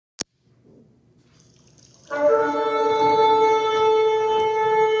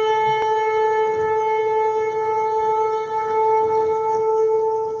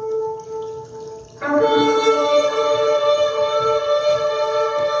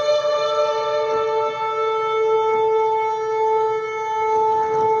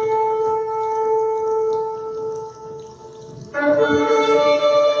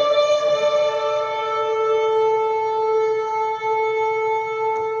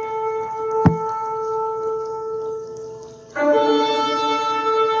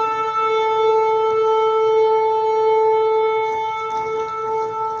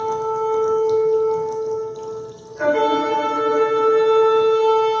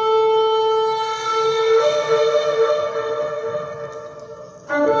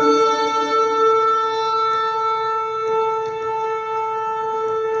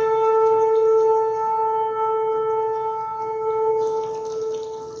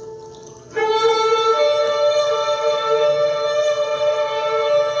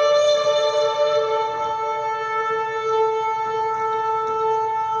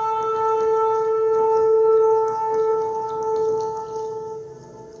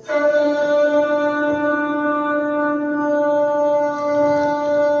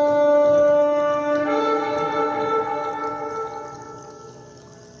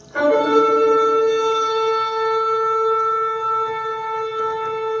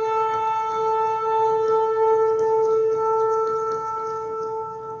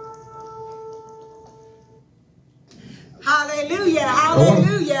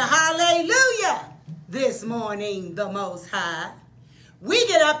Hallelujah, hallelujah. This morning, the Most High, we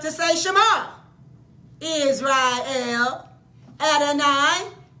get up to say Shema. Israel, Adonai,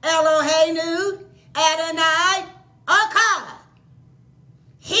 Eloheinu, Adonai, Akkad.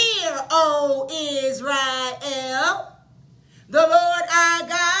 Hear, O Israel, the Lord our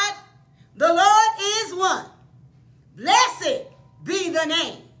God, the Lord is one. Blessed be the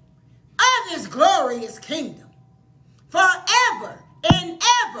name of his glorious kingdom, forever and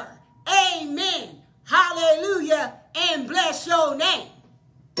ever. Amen. Hallelujah, and bless your name.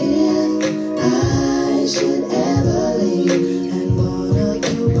 If I should ever leave and wanna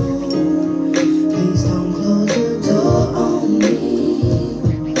go home, please don't close the door on me.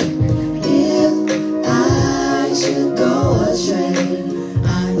 If I should go astray,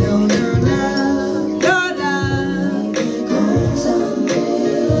 I know your love comes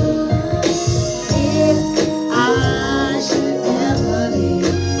someday. If I should ever leave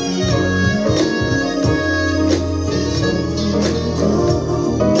and wanna go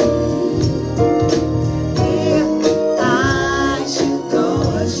home, if I should go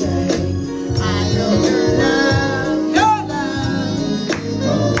astray, I know your love comes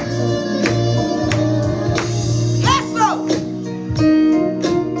someday. Yes, Lord.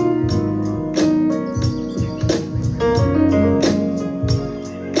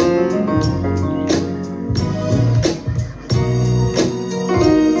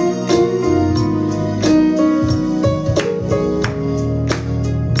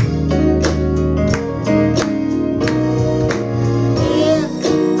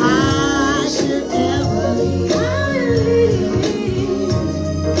 If I should ever leave,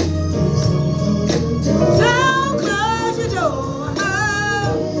 please don't close the door. Don't close your door.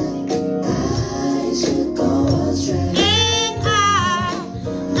 I should go astray. And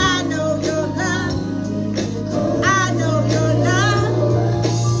I know your love. I know your love.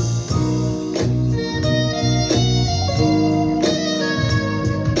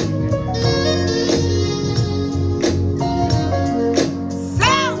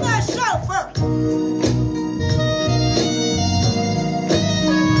 Sound the chauffeur.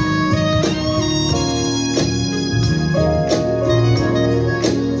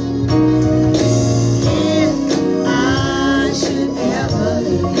 If I should ever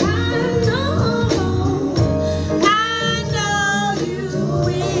leave, I know you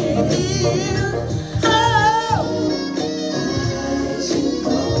will. Oh, I should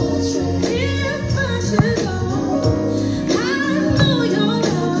go astray. If I should go, I know your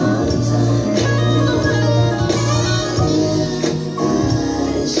love comes someday.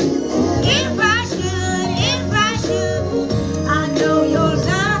 I should ever if I should, I know your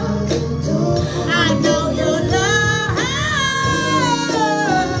love. I know your love. I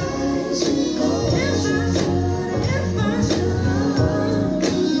should go if I should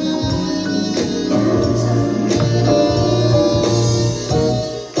comes someday.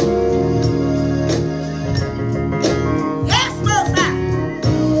 Yes, Most High.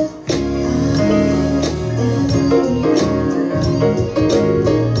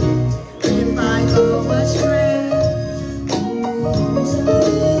 If I go astray,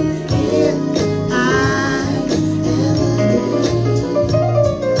 if I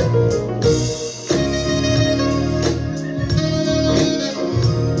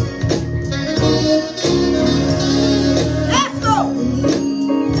Let's go.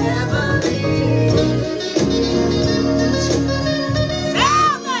 ever leave,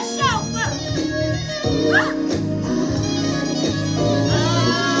 Sound the chauffeur. Huh?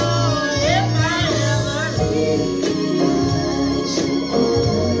 Oh, if I ever leave.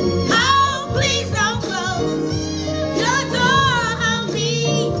 Oh, please don't close your door on me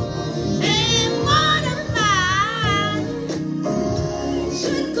and mortify.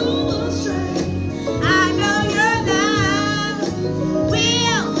 should go astray. I know your love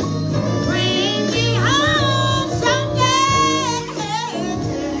will bring me home someday.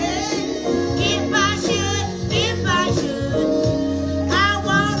 If I should, I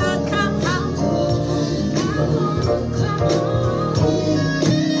wanna come home. I wanna come home.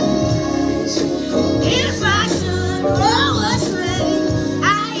 If I should go astray,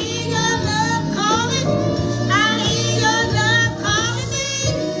 I hear your love calling. I hear your love calling me.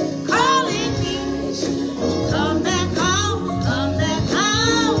 Come back home, come back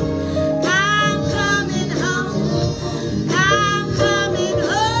home. I'm coming home. I'm coming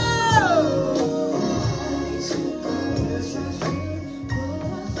home.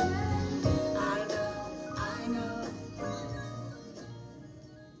 I know.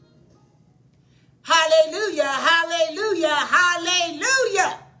 Hallelujah, hallelujah,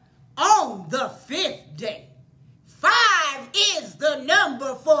 hallelujah. On the fifth day, 5 is the number.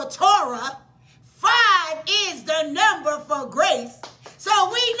 for Torah, 5 is the number for grace. So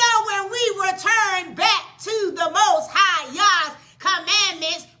we know when we return back to the Most High Yah's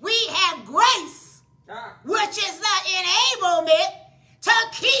commandments, we have grace, which is the enablement to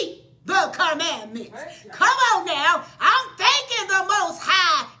keep the commandments. Come on now. I'm thanking the Most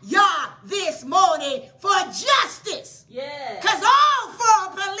High Yah this morning for justice. Because all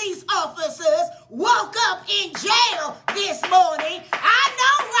 4 police officers woke up in jail this morning. I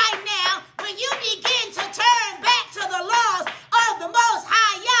know right now when you begin to turn back to the laws of the Most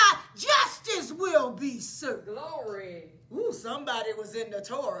High Yah, justice will be served. Glory. Ooh, somebody was in the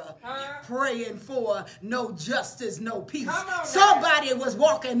Torah praying for no justice, no peace. Somebody was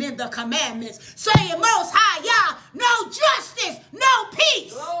walking in the commandments saying, Most High Yah, no justice, no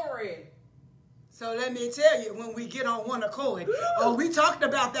peace. Glory. So let me tell you, when we get on one accord, we talked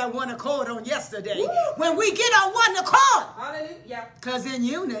about that one accord on yesterday. Woo. When we get on one accord, hallelujah, because in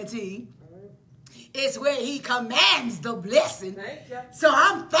unity, it's where he commands the blessing. Thank you. So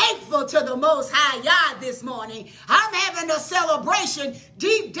I'm thankful to the Most High Yah this morning. I'm having a celebration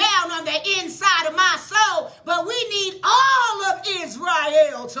deep down on the inside of my soul, but we need all of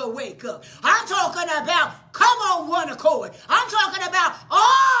Israel to wake up. I'm talking about come on one accord. I'm talking about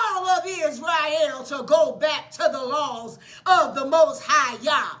all of Israel to go back to the laws of the Most High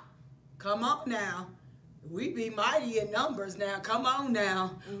Yah. Come on now. We be mighty in numbers now. Come on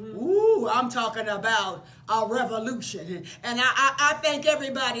now. Ooh, I'm talking about a revolution. And I think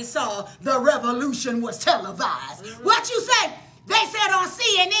everybody saw the revolution was televised. What you say? They said on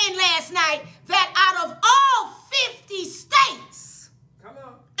CNN last night that out of all 50 states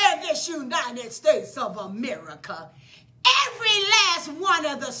in this United States of America, every last one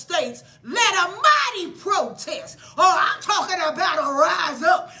of the states led a mighty protest. Oh, I'm talking about a rise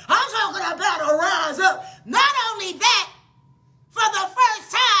up. I'm talking about a rise up. Not only that, for the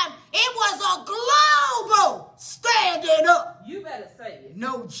first time, it was a global standing up. You better say it.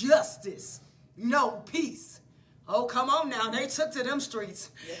 No justice, no peace. Oh, come on now. They took to them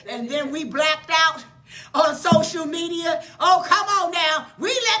streets. Yes, and then we blacked out on social media. Oh, come on now. We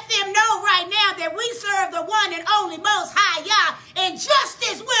let them know right now that we serve the one and only Most High Yah, and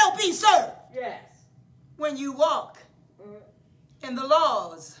justice will be served. Yes. When you walk in the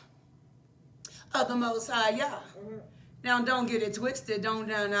laws of the Most High Yah. Now, don't get it twisted.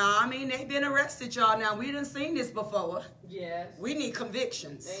 I mean, they've been arrested, y'all. Now, we done seen this before. Yes. We need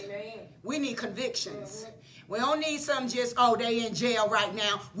convictions. Amen. We need convictions. We don't need some just, oh, they in jail right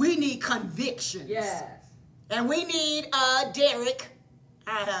now. We need convictions. Yes. And we need Derek.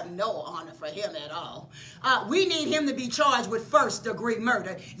 I have no honor for him at all. We need him to be charged with 1st-degree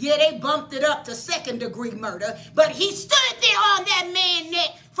murder. Yeah, they bumped it up to 2nd-degree murder, but he stood there on that man's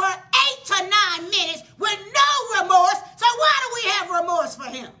neck for 8 to 9 minutes with no remorse. So why do we have remorse for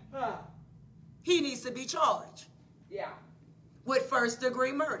him? He needs to be charged. Yeah. With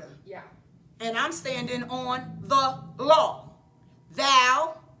 1st-degree murder. Yeah. And I'm standing on the law.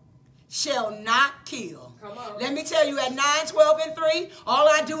 Thou shall not kill. Come on. Let me tell you, at 9, 12, and 3, all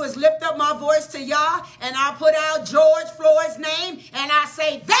I do is lift up my voice to Yah, and I put out George Floyd's name, and I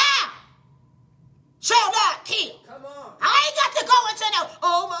say, thou shall not kill. Come on. I ain't got to go into no,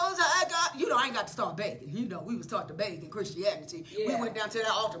 oh, Moses, I ain't got to start begging. We was taught to beg in Christianity. Yeah. We went down to that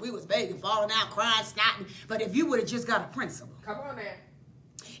altar. We was begging, falling out, crying, snotting. But if you would have just got a principle. Come on now.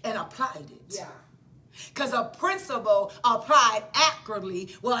 And applied it. Yeah. Because a principle applied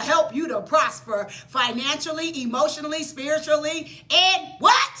accurately will help you to prosper financially, emotionally, spiritually, and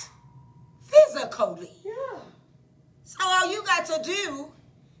what? Physically. Yeah. So all you got to do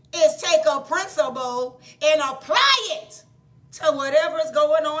is take a principle and apply it to whatever's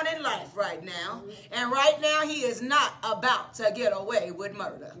going on in life right now. And right now, he is not about to get away with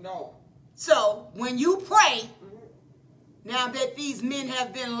murder. No. So when you pray, now that these men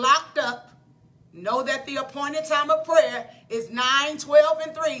have been locked up, know that the appointed time of prayer is 9, 12,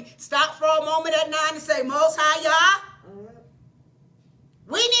 and 3. Stop for a moment at 9 and say, Most High Yah,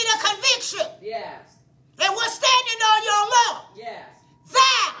 we need a conviction. Yes. And we're standing on your law. Yes.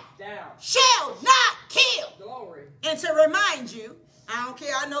 Thou shall not kill. Glory. And to remind you, I don't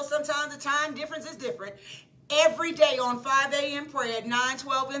care, I know sometimes the time difference is different. Every day on 5 a.m. prayer at 9,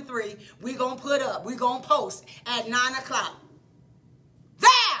 12, and 3, we're going to post at 9 o'clock. Thou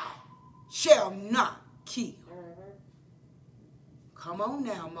shall not kill. Come on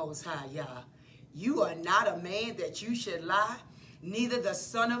now, Most High Yah. You are not a man that you should lie, neither the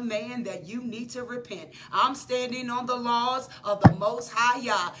Son of Man that you need to repent. I'm standing on the laws of the Most High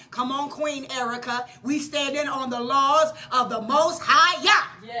Yah. Come on, Queen Erica. We standing on the laws of the Most High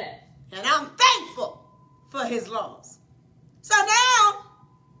Yah. Yes. And I'm thankful for his laws. So now,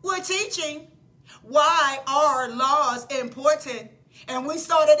 we're teaching why are laws important. And we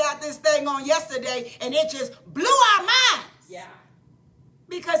started out this thing on yesterday, and it just blew our minds. Yeah.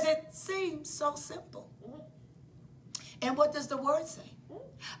 Because it seems so simple. And what does the word say?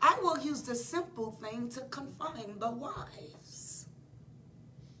 I will use the simple thing to confine the wise.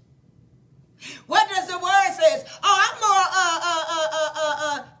 What does the word say? Oh,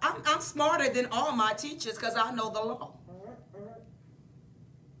 I'm smarter than all my teachers because I know the law.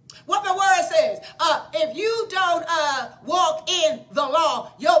 What the word says, if you don't walk in the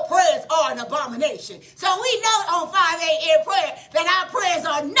law, your prayers are an abomination. So we know on 5 a.m. prayer that our prayers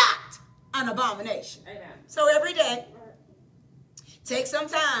are not an abomination. Amen. So every day, take some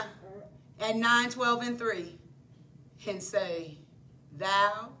time at 9, 12, and 3 and say,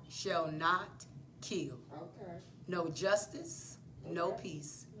 thou shalt not kill. Okay. No justice, no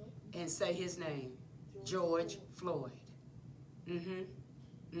peace. And say his name, George Floyd.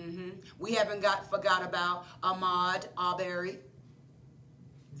 We haven't forgot about Ahmaud Arbery.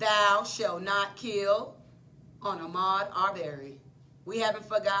 Thou shalt not kill on Ahmaud Arbery. We haven't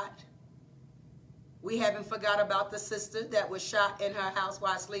forgot. We haven't forgot about the sister that was shot in her house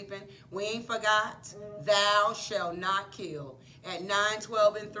while sleeping. We ain't forgot. Thou shalt not kill. At 9,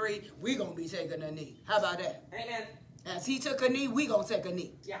 12, and 3, we going to be taking a knee. How about that? Amen. As he took a knee, we going to take a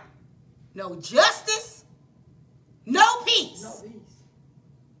knee. Yeah. No justice, no peace. No peace.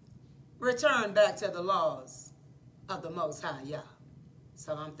 Return back to the laws of the Most High Yah.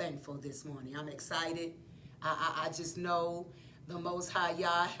 So I'm thankful this morning. I'm excited. I just know the Most High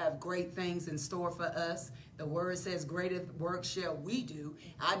Yah have great things in store for us. The word says, greater work shall we do.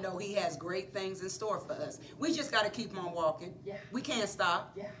 I know he has great things in store for us. We just got to keep on walking. Yeah. We can't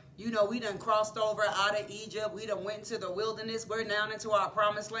stop. Yeah. You know, we done crossed over out of Egypt. We done went into the wilderness. We're now into our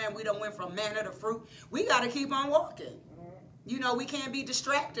promised land. We done went from manna to fruit. We got to keep on walking. You know, we can't be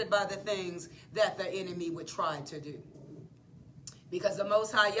distracted by the things that the enemy would try to do. Because the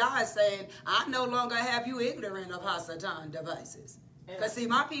Most High Yah is saying, I no longer have you ignorant of Hasatan devices. Because, see,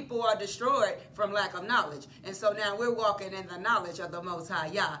 my people are destroyed from lack of knowledge. And so now we're walking in the knowledge of the Most High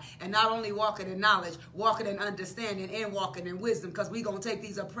Yah. And not only walking in knowledge, walking in understanding and walking in wisdom. Because we're going to take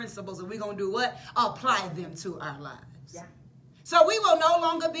these principles and we're going to do what? Apply them to our lives. Yeah. So we will no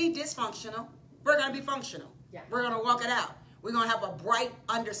longer be dysfunctional. We're going to be functional. Yeah. We're going to walk it out. We're going to have a bright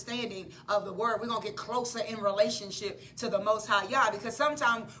understanding of the word. We're going to get closer in relationship to the Most High Yah. Because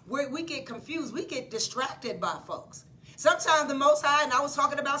sometimes we get confused. We get distracted by folks. Sometimes the Most High, and I was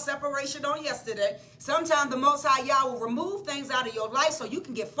talking about separation on yesterday, sometimes the Most High Yah will remove things out of your life so you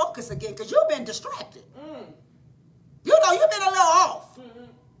can get focused again because you've been distracted. You know, you've been a little off.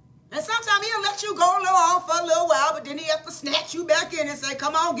 And sometimes he'll let you go a little off for a little while, but then he has to snatch you back in and say,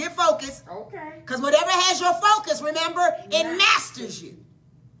 come on, get focused. Okay. Because whatever has your focus, remember, it masters you.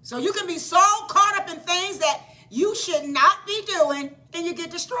 So you can be so caught up in things that you should not be doing, and you get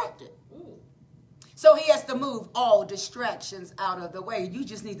distracted. So he has to move all distractions out of the way. You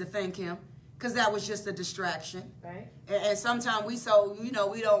just need to thank him, because that was just a distraction. Right. And sometimes we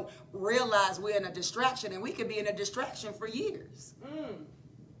don't realize we're in a distraction, and we could be in a distraction for years.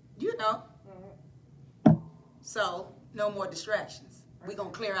 You know. So no more distractions. We're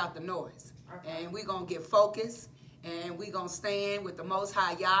going to clear out the noise. And we're going to get focused. And we're going to stand with the Most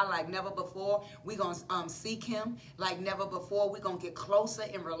High Yah like never before. We're going to seek him like never before. We're going to get closer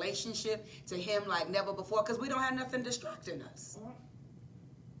in relationship to him like never before, because we don't have nothing distracting us.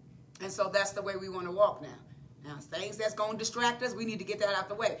 And so that's the way we want to walk now. Now, things that's going to distract us, we need to get that out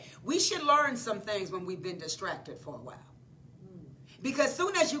the way. We should learn some things when we've been distracted for a while. Because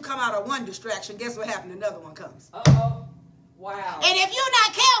soon as you come out of one distraction, guess what happened? Another one comes. Uh-oh. Wow. And if you're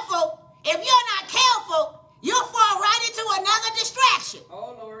not careful, you'll fall right into another distraction.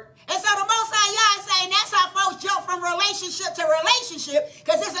 Oh, Lord. And so the Most High Yah is saying that's how folks jump from relationship to relationship,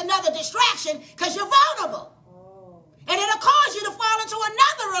 because it's another distraction, because you're vulnerable. Oh. And it'll cause you to fall into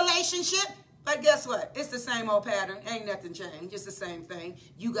another relationship. But guess what? It's the same old pattern. Ain't nothing changed. It's the same thing.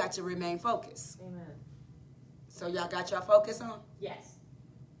 You got to remain focused. Amen. So y'all got your focus on? Yes.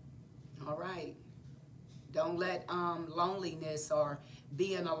 All right. Don't let loneliness or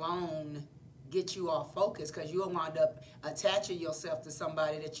being alone get you off focus, because you'll wind up attaching yourself to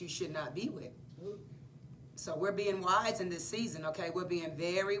somebody that you should not be with. So we're being wise in this season, okay? We're being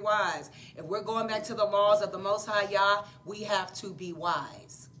very wise. If we're going back to the laws of the Most High Yah, we have to be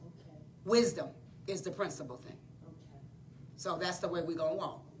wise. Okay. Wisdom is the principal thing. Okay. So that's the way we're going to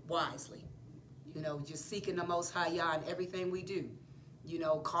walk, wisely. You know, just seeking the Most High Yah in everything we do. You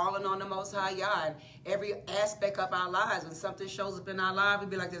know, calling on the Most High Yah in every aspect of our lives. When something shows up in our life, we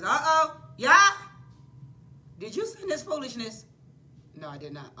be like this, uh-oh, Yah, did you send this foolishness? No, I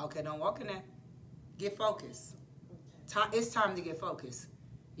did not. Okay, don't walk in that. Get focused. It's time to get focused.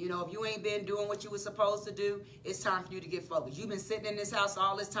 You know, if you ain't been doing what you were supposed to do, it's time for you to get focused. You've been sitting in this house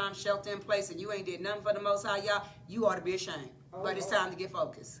all this time, shelter in place, and you ain't did nothing for the Most High, y'all. You ought to be ashamed. But it's time to get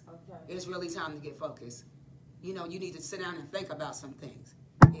focused. Okay. It's really time to get focused. You know, you need to sit down and think about some things.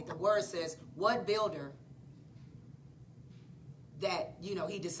 The word says, what builder that, you know,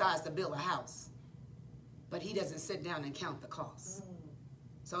 he decides to build a house, but he doesn't sit down and count the costs.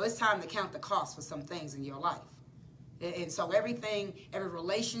 So it's time to count the costs for some things in your life. And so everything, every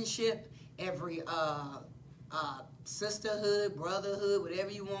relationship, every sisterhood, brotherhood,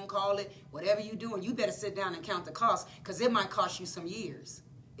 whatever you want to call it, whatever you're doing, you better sit down and count the costs, because it might cost you some years.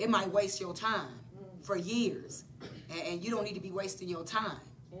 It might waste your time for years. And you don't need to be wasting your time.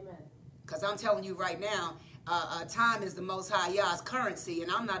 Amen. Because I'm telling you right now, time is the Most High Yah's currency,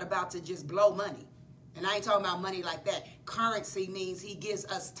 and I'm not about to just blow money. And I ain't talking about money like that. Currency means he gives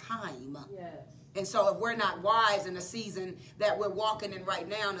us time. Yes. And so if we're not wise in the season that we're walking in right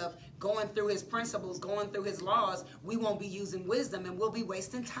now of going through his principles, going through his laws, we won't be using wisdom and we'll be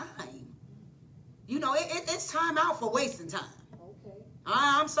wasting time. You know, it's time out for wasting time. Okay.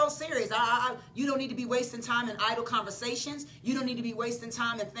 I'm so serious. You don't need to be wasting time in idle conversations. You don't need to be wasting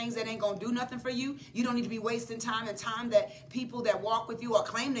time in things that ain't going to do nothing for you. You don't need to be wasting time in time that people that walk with you or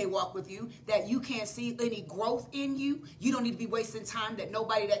claim they walk with you, that you can't see any growth in you. You don't need to be wasting time that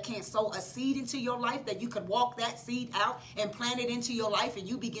nobody that can't sow a seed into your life, that you could walk that seed out and plant it into your life and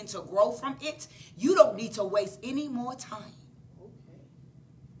you begin to grow from it. You don't need to waste any more time.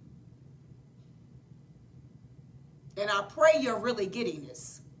 And I pray you're really getting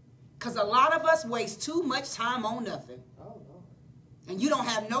this. Because a lot of us waste too much time on nothing. Oh, no. And you don't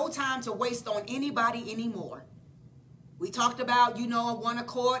have no time to waste on anybody anymore. We talked about, you know, one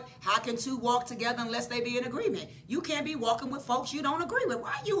accord. How can two walk together unless they be in agreement? You can't be walking with folks you don't agree with.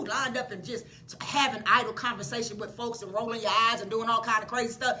 Why you lined up and just having idle conversation with folks and rolling your eyes and doing all kind of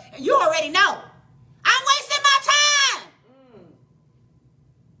crazy stuff? And you already know. I'm wasting my time.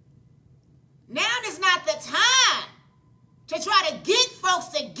 Now is not the time to try to get folks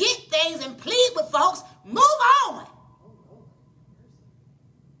to get things and plead with folks. Move on.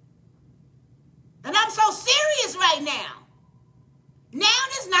 And I'm so serious right now. Now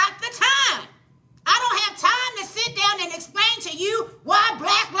is not the time. I don't have time to sit down and explain to you why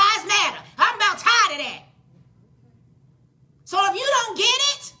Black Lives Matter. I'm about tired of that. So if you don't get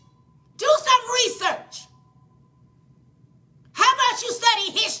it, do some research. How about you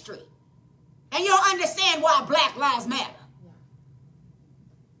study history and you'll understand why Black Lives Matter.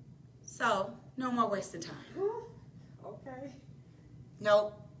 So, no more wasting time. Okay.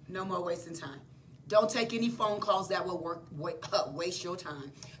 Nope, no more wasting time. Don't take any phone calls that will waste your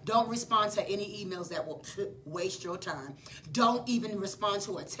time. Don't respond to any emails that will waste your time. Don't even respond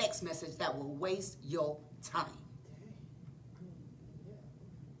to a text message that will waste your time.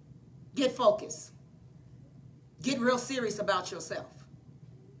 Get focused. Get real serious about yourself.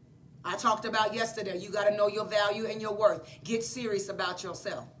 I talked about yesterday, you got to know your value and your worth. Get serious about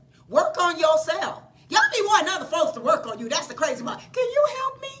yourself. Work on yourself. Y'all be wanting other folks to work on you. That's the crazy part. Can you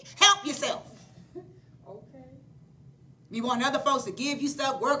help me? Help yourself. Okay. You want other folks to give you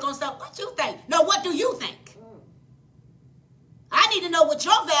stuff, work on stuff. What you think? No, what do you think? I need to know what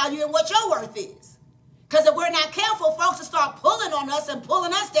your value and what your worth is. Because if we're not careful, folks will start pulling on us and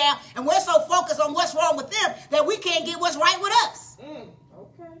pulling us down, and we're so focused on what's wrong with them that we can't get what's right with us.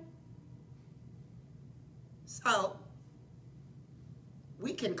 Okay. So,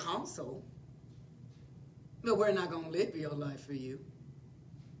 we can counsel, but we're not going to live your life for you.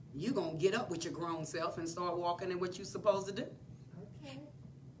 You're going to get up with your grown self and start walking in what you're supposed to do. Okay.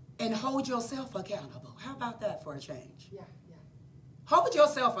 And hold yourself accountable. How about that for a change? Yeah. Hold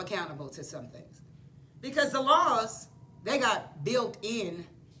yourself accountable to some things. Because the laws, they got built-in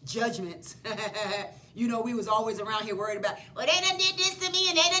judgments. You know, we was always around here worried about, well, they done did this to me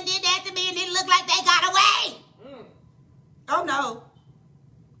and they done did that to me and it looked like they got away. Oh, no.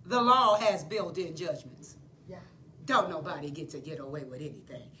 The law has built-in judgments. Yeah. Don't nobody get away with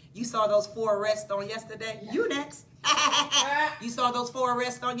anything. You saw those 4 arrests on yesterday? Yeah. You next. You saw those 4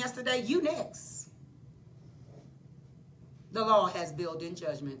 arrests on yesterday? You next. The law has built-in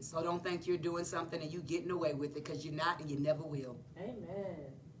judgments. So don't think you're doing something and you getting away with it, because you're not and you never will.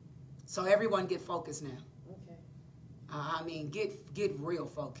 Amen. So everyone get focused now. Okay. I mean, get real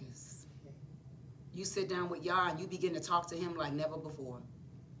focused. Okay. You sit down with Yah and you begin to talk to him like never before.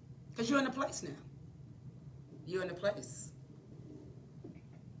 Because you're in a place now. You're in a place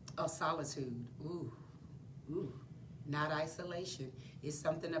of solitude. Ooh. Not isolation. It's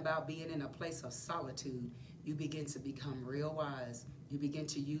something about being in a place of solitude. You begin to become real wise You begin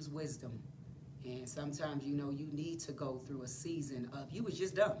to use wisdom. And sometimes, you know, you need to go through a season of, you was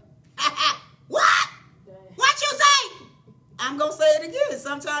just dumb. What? What you say? I'm going to say it again.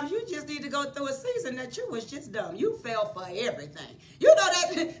 Sometimes you just need to go through a season that you was just dumb. You fell for everything. You know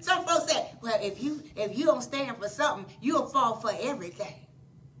that some folks say, well, if you don't stand for something, you'll fall for everything.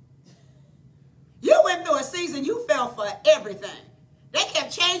 You went through a season, you fell for everything. They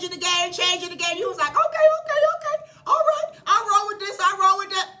kept changing the game. You was like, okay. All right, I roll with this, I roll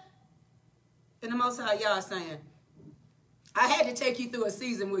with that. And the Most High Yah saying, I had to take you through a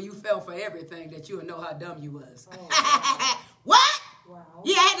season where you fell for everything that you would know how dumb you was. Oh. What? Wow.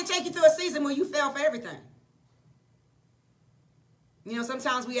 Yeah, I had to take you through a season where you fell for everything. You know,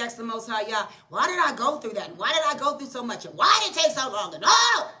 sometimes we ask the Most High Yah, why did I go through that? And why did I go through so much? And why did it take so long? And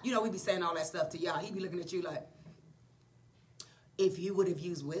oh, you know, we be saying all that stuff to Yah. He be looking at you like, if you would have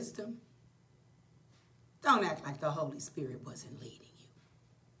used wisdom, don't act like the Holy Spirit wasn't leading you.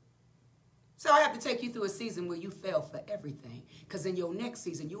 So I have to take you through a season where you fell for everything. Because in your next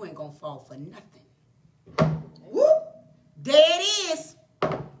season, you ain't going to fall for nothing. Whoop! There it is.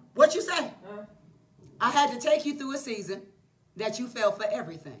 What you say? I had to take you through a season that you fell for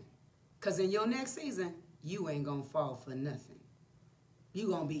everything. Because in your next season, you ain't going to fall for nothing. You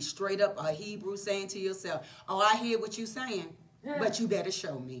going to be straight up a Hebrew saying to yourself, oh, I hear what you saying, but you better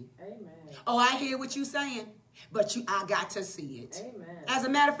show me. Amen. Oh, I hear what you saying, but I got to see it. Amen. As a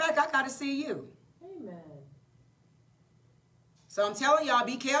matter of fact, I got to see you. Amen. So I'm telling y'all,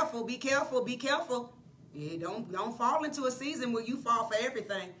 be careful, be careful, be careful. Yeah, don't fall into a season where you fall for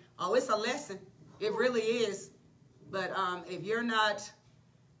everything. Oh, it's a lesson. It really is. But if you're not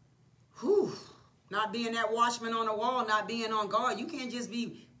being that watchman on the wall, not being on guard, you can't just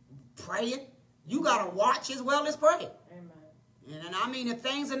be praying. You got to watch as well as pray. Amen. And I mean, if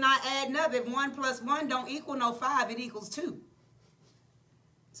things are not adding up, if 1 + 1 don't equal no 5, it equals 2.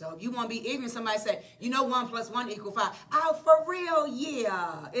 So if you want to be ignorant, somebody say, you know 1 + 1 = 5. Oh, for real?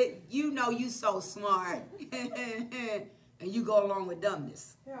 Yeah. You know you so smart. And you go along with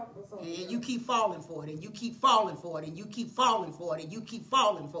dumbness. And you keep falling for it, and you keep falling for it, and you keep falling for it, and you keep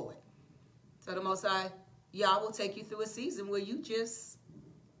falling for it. So the Most High, Yah will take you through a season where you just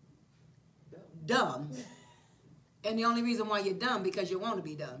dumb. And the only reason why you're dumb, because you want to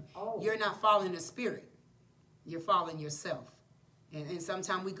be dumb. Oh. You're not following the Spirit. You're following yourself. And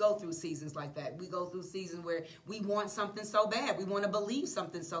sometimes we go through seasons like that. We go through seasons where we want something so bad. We want to believe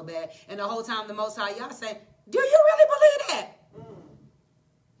something so bad. And the whole time the Most High Yah saying, do you really believe that?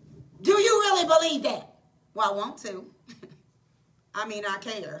 Do you really believe that? Well, I want to. I mean, I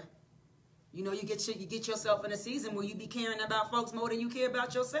care. You know, you get yourself in a season where you be caring about folks more than you care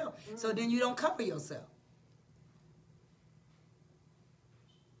about yourself. So then you don't cover yourself.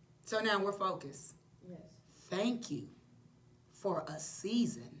 So now we're focused. Yes. Thank you for a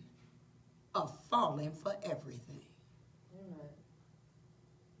season of falling for everything.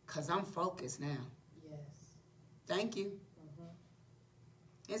 Because I'm focused now. Yes. Thank you.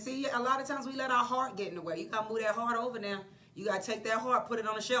 And see, a lot of times we let our heart get in the way. You got to move that heart over now. You got to take that heart, put it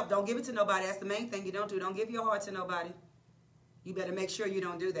on the shelf. Don't give it to nobody. That's the main thing you don't do. Don't give your heart to nobody. You better make sure you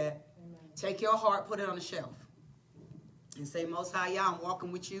don't do that. Amen. Take your heart, put it on the shelf. And say, Most High Yah, I'm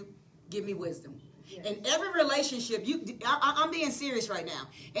walking with you. Give me wisdom. Yes. In every relationship, I'm being serious right now.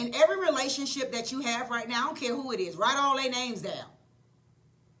 In every relationship that you have right now, I don't care who it is, write all their names down.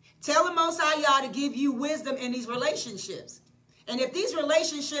 Tell the Most High Yah to give you wisdom in these relationships. And if these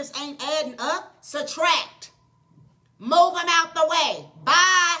relationships ain't adding up, subtract. Move them out the way.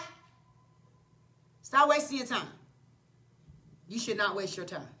 Bye. Stop wasting your time. You should not waste your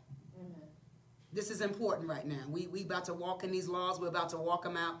time. Amen. This is important right now. We about to walk in these laws. We're about to walk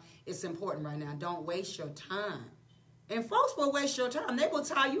them out. It's important right now. Don't waste your time. And folks will waste your time. They will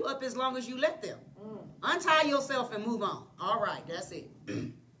tie you up as long as you let them. Untie yourself and move on. All right, that's it.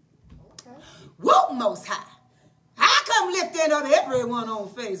 Okay. Whoop, Most High. I come lifting up everyone on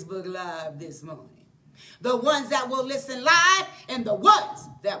Facebook Live this morning. The ones that will listen live and the ones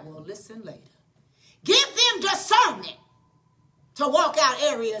that will listen later. Give them discernment to walk out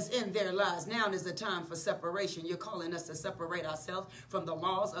areas in their lives. Now is the time for separation. You're calling us to separate ourselves from the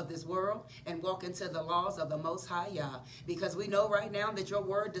laws of this world and walk into the laws of the Most High Yah. Because we know right now that your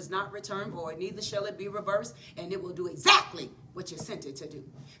word does not return void, neither shall it be reversed, and it will do exactly what you sent it to do.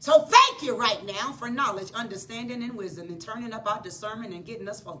 So thank you right now for knowledge, understanding, and wisdom, and turning up our discernment and getting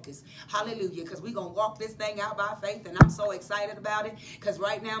us focused. Hallelujah, because we're going to walk this thing out by faith, and I'm so excited about it, because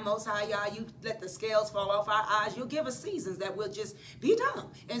right now, Most High, y'all, you let the scales fall off our eyes. You'll give us seasons that will just be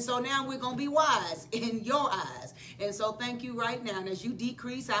dumb. And so now we're going to be wise in your eyes. And so thank you right now. And as you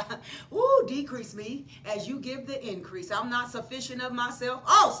decrease, decrease me as you give the increase. I'm not sufficient of myself.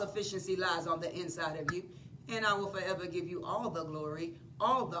 All sufficiency lies on the inside of you. And I will forever give you all the glory,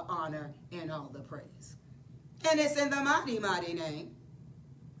 all the honor, and all the praise. And it's in the mighty, mighty name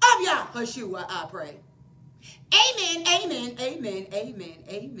of Yahushua I pray. Amen, amen, amen, amen,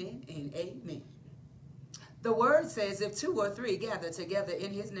 amen, and amen. The word says if 2 or 3 gather together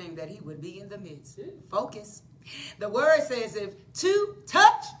in his name, that he would be in the midst. Focus. The word says if 2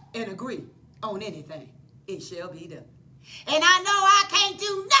 touch and agree on anything, it shall be done. And I know I can't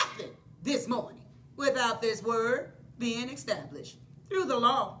do nothing this morning without this word being established through the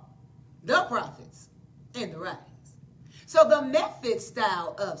law, the prophets, and the writings. So the method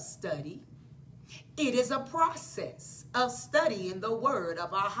style of study, it is a process of studying the word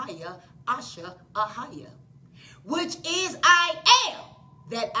of Ahaya, Asha, Ahaya, which is I am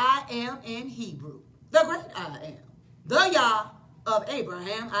that I am in Hebrew, the great I am, the Yah of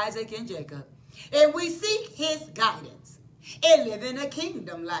Abraham, Isaac, and Jacob. And we seek his guidance in living a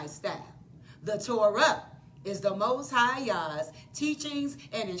kingdom lifestyle. The Torah is the Most High Yah's teachings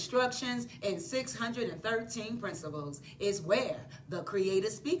and instructions in 613 principles is where the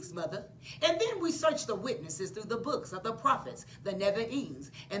Creator speaks, mother. And then we search the witnesses through the books of the prophets, the Nevi'im,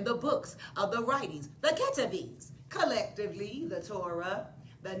 and the books of the writings, the Ketuvim. Collectively, the Torah,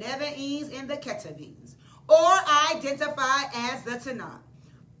 the Nevi'im, and the Ketuvim, or identified as the Tanakh,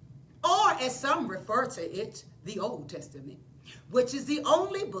 or as some refer to it, the Old Testament, which is the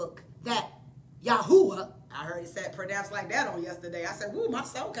only book that Yahuwah, I heard it said pronounced like that on yesterday. I said, my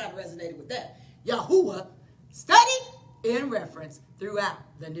soul kind of resonated with that. Yahuwah studied in reference throughout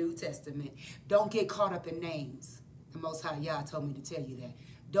the New Testament. Don't get caught up in names. The Most High Yah told me to tell you that.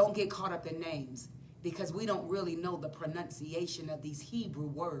 Don't get caught up in names, because we don't really know the pronunciation of these Hebrew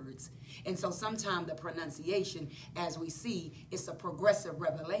words. And so sometimes the pronunciation, as we see, it's a progressive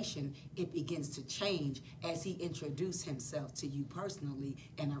revelation. It begins to change as he introduced himself to you personally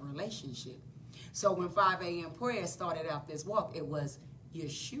in a relationship. So when 5 a.m. prayer started out this walk, it was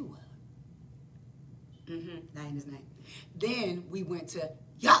Yeshua. That ain't his name. Then we went to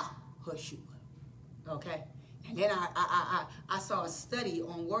Yahushua. Okay? And then I saw a study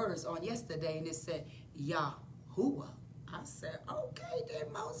on words on yesterday, and it said Yahuwah. I said, okay,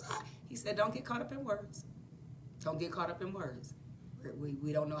 then Most High. He said, don't get caught up in words. Don't get caught up in words.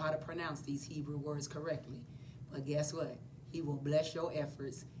 We don't know how to pronounce these Hebrew words correctly. But guess what? He will bless your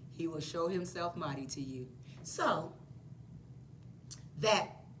efforts. He will show himself mighty to you. So, that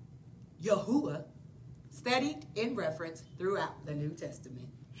Yahuwah studied in reference throughout the New Testament.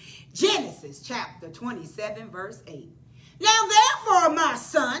 Genesis chapter 27, verse 8. Now therefore, my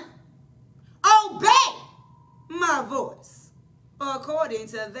son, obey my voice according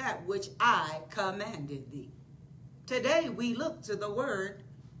to that which I commanded thee. Today we look to the word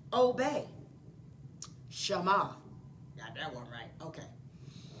obey. Shema. Got that one right. Okay.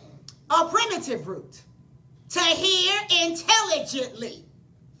 A primitive root. To hear intelligently.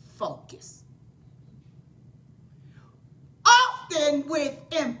 Focus. Often with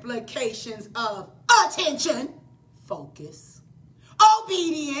implications of attention, focus,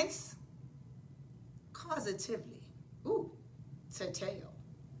 obedience, causatively, to tell,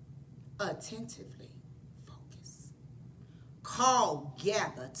 attentively, focus, call,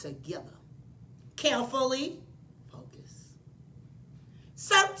 gather together, carefully, focus,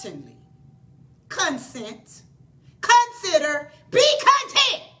 certainly, consent, consider, be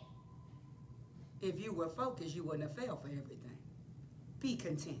content. If you were focused, you wouldn't have failed for everything. Be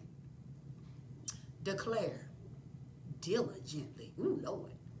content. Declare diligently.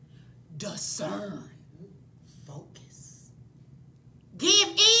 Lord. Discern. Focus. Give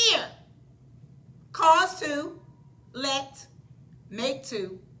ear. Cause to. Let. Make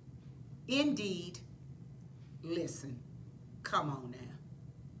to. Indeed. Listen. Come on now.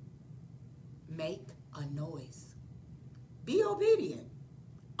 Make a noise. Be obedient.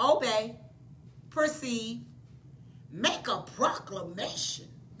 Obey. Perceive, make a proclamation.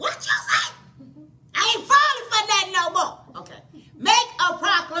 What you say? I ain't falling for that no more. Okay. Make a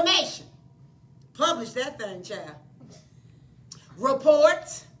proclamation. Publish that thing, child.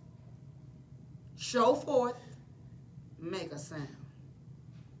 Report. Show forth. Make a sound.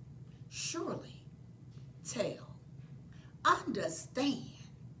 Surely tell. Understand.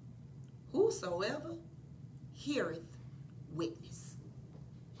 Whosoever heareth witness.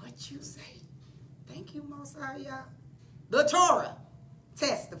 What you say? Thank you, Most High Yah. The Torah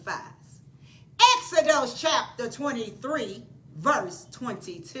testifies. Exodus chapter 23, verse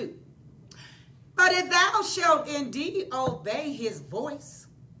 22. But if thou shalt indeed obey his voice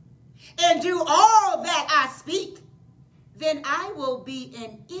and do all that I speak, then I will be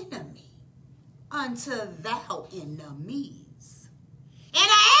an enemy unto thou enemies, and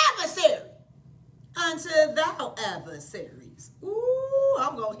an adversary unto thou adversaries. Ooh,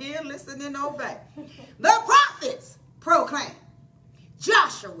 I'm going to hear, listen, and obey. The prophets proclaim.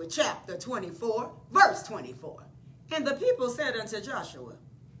 Joshua chapter 24, verse 24. And the people said unto Joshua,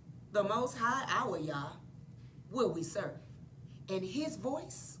 the Most High our Yah will we serve, and his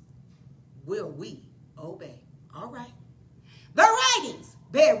voice will we obey. All right. The writings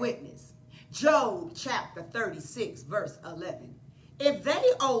bear witness. Job chapter 36, verse 11. If they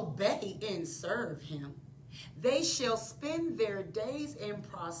obey and serve him, they shall spend their days in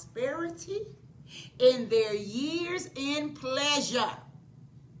prosperity, in their years in pleasure.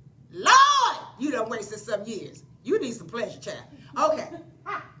 Lord, you done wasted some years. You need some pleasure, child. Okay.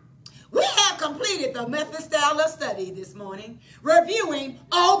 We have completed the method style of study this morning, reviewing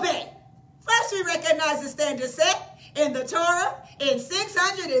obey. First, we recognize the standard set in the Torah in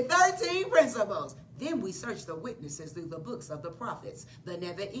 613 principles. Then we search the witnesses through the books of the prophets, the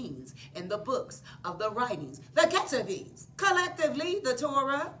Nevi'im, and the books of the writings, the Ketuvim. Collectively, the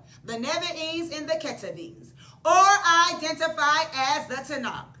Torah, the Nevi'im, and the Ketuvim, or identified as the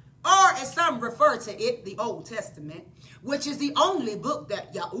Tanakh, or as some refer to it, the Old Testament, which is the only book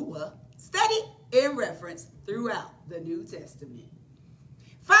that Yahuwah studied and referenced throughout the New Testament.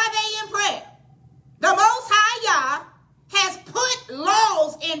 5 a.m. prayer. The Most High Yah has put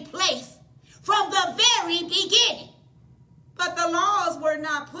laws in place from the very beginning. But the laws were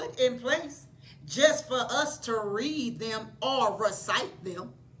not put in place just for us to read them or recite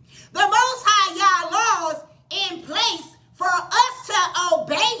them. The Most High Yah laws in place for us to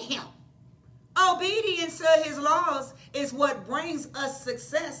obey him. Obedience to his laws is what brings us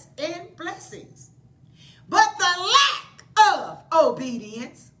success and blessings. But the lack of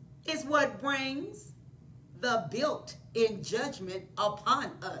obedience is what brings the built-in judgment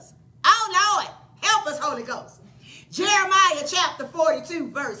upon us. Oh, Lord, help us, Holy Ghost. Jeremiah chapter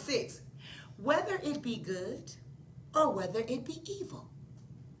 42, verse 6. Whether it be good or whether it be evil,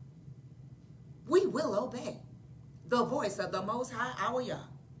 we will obey the voice of the Most High our Yah,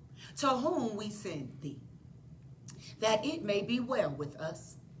 to whom we send thee, that it may be well with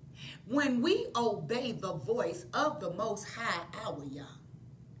us. When we obey the voice of the Most High our Yah,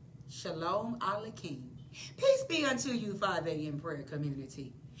 Shalom Aleichem. Peace be unto you, 5 a.m. prayer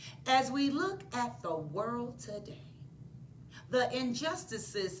community. As we look at the world today, the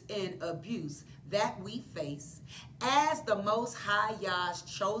injustices and abuse that we face as the Most High Yah's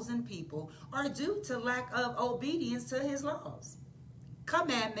chosen people are due to lack of obedience to his laws,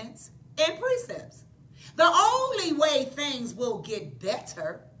 commandments, and precepts. The only way things will get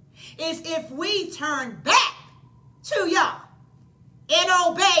better is if we turn back to Yah and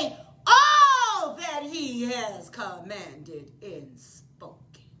obey all that he has commanded and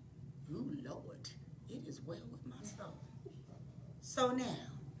spoken. Ooh, Lord, it is well with my soul. So now,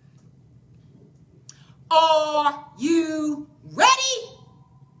 are you ready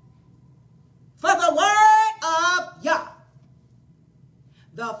for the word of Yah,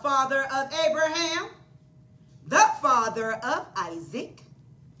 the father of Abraham, the father of Isaac,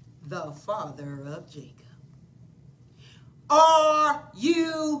 the father of Jacob? Are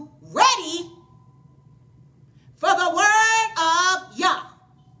you ready for the word of Yah,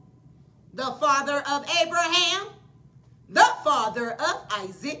 the father of Abraham, the father of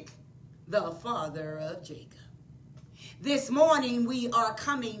Isaac, the father of Jacob? This morning we are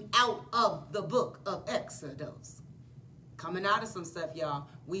coming out of the book of Exodus. Coming out of some stuff, y'all.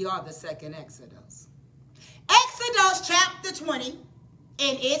 We are the second Exodus. Exodus chapter 20 in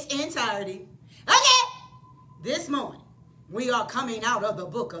its entirety. Okay, this morning we are coming out of the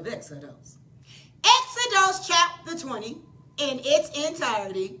book of Exodus. Exodus chapter 20 in its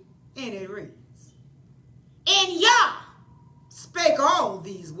entirety, and it reads, And Yah spake all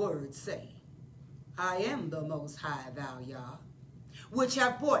these words, saying, I am the Most High thou Yah, which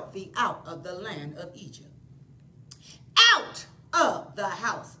have brought thee out of the land of Egypt, out of the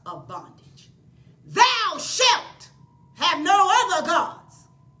house of bondage. Thou shalt have no other gods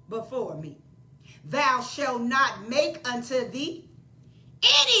before me. Thou shalt not make unto thee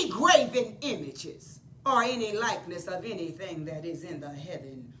any graven images or any likeness of anything that is in the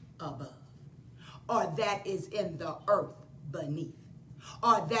heaven above, or that is in the earth beneath,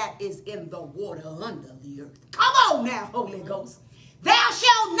 or that is in the water under the earth. Come on now, Holy Ghost. Thou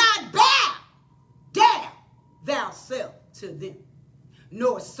shalt not bow down thyself to them,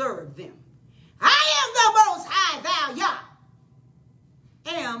 nor serve them. I am the Most High, thou Yah,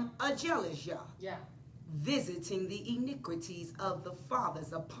 am a jealous Yah. Yeah. Visiting the iniquities of the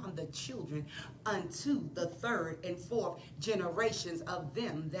fathers upon the children unto the third and fourth generations of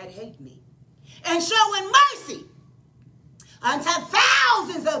them that hate me, and showing mercy unto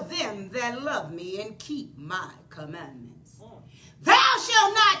thousands of them that love me and keep my commandments. Thou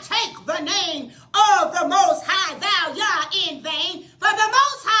shalt not take the name of the Most High, thou Yah, in vain, for the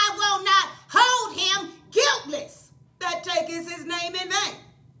Most High will not hold him guiltless that taketh his name in vain.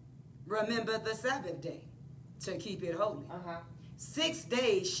 Remember the Sabbath day to keep it holy. 6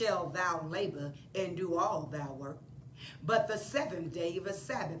 days shalt thou labor and do all thy work, but the seventh day is a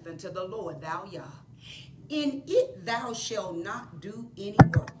Sabbath unto the Lord thou Yah. In it thou shalt not do any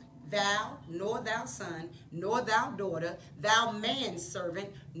work, thou, nor thou son, nor thou daughter, thou manservant,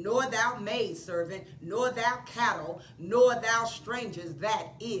 nor thou maidservant, nor thou cattle, nor thou strangers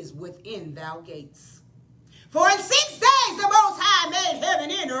that is within thou gates. For in 6 days the Most High made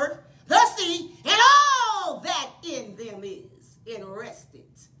heaven and earth, the sea, and all that in them is, and rested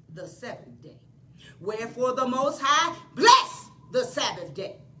the seventh day. Wherefore the Most High blessed the Sabbath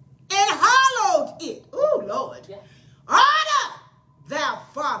day, and hallowed it. Oh, Lord. Yeah. Honor thou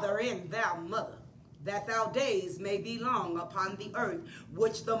father and thou mother, that thou days may be long upon the earth,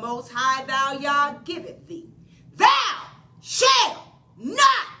 which the Most High thou Yah giveth thee. Thou shalt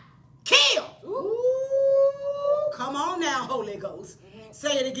not kill. Ooh, come on now, Holy Ghost.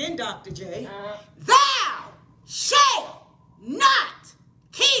 Say it again, Dr. J. Thou shalt not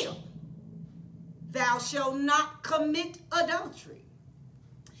kill. Thou shalt not commit adultery.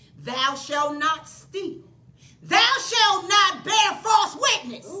 Thou shalt not steal. Thou shalt not bear false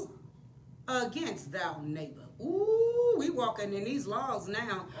witness against thy neighbor. Ooh, we walking in these laws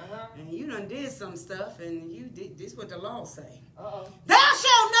now, and you done did some stuff, and you did this what the law say. Thou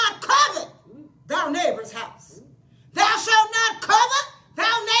shalt not covet thy neighbor's house. Thou shalt not covet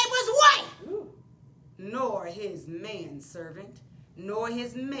thy neighbor's wife, nor his manservant, nor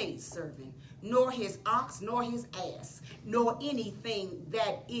his maidservant, nor his ox, nor his ass, nor anything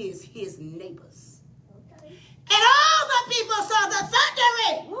that is his neighbor's. And all the people saw the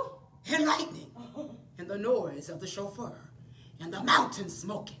thundering and lightning and the noise of the shofar and the mountain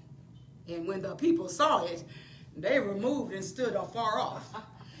smoking. And when the people saw it, they removed and stood afar off.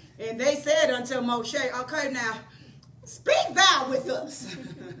 And they said unto Moshe, okay, now, speak thou with us,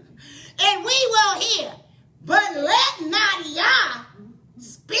 and we will hear. But let not Yah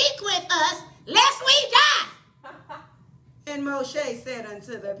speak with us, lest we die. And Moshe said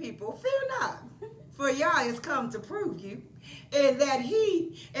unto the people, fear not, for Yah is come to prove you, and that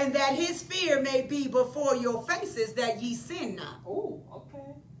his fear may be before your faces, that ye sin not. Oh,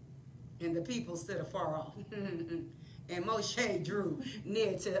 okay. And the people stood afar off. And Moshe drew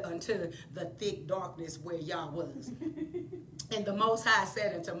near unto the thick darkness where Yah was. And the Most High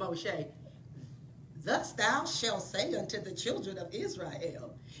said unto Moshe, thus thou shalt say unto the children of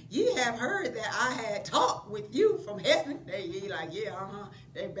Israel, ye have heard that I had talked with you from heaven. They like, yeah,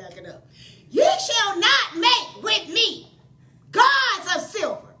 they back it up. Ye shall not make with me gods of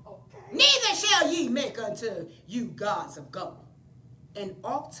silver, neither shall ye make unto you gods of gold. An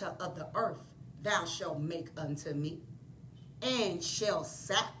altar of the earth thou shalt make unto me, and shall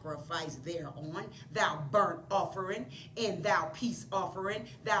sacrifice thereon thou burnt offering, and thou peace offering,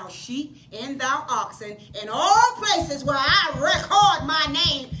 thou sheep, and thou oxen, in all places where I record my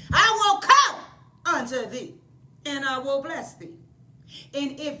name, I will come unto thee, and I will bless thee.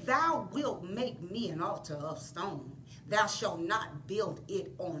 And if thou wilt make me an altar of stone, thou shalt not build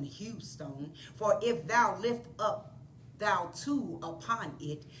it on hew stone, for if thou lift up thou tool upon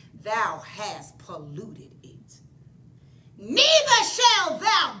it, thou hast polluted it. Neither shall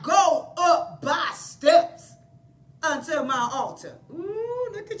thou go up by steps unto my altar. Ooh,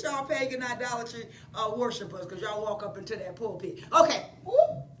 look at y'all pagan idolatry worshipers, because y'all walk up into that pulpit. Okay.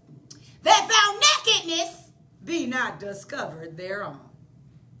 Ooh. That thou nakedness be not discovered thereon.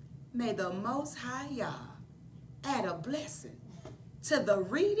 May the Most High Yah add a blessing to the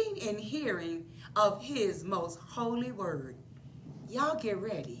reading and hearing of his most holy word. Y'all get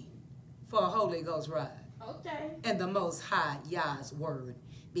ready for a Holy Ghost ride. Okay. And the Most High Yah's word.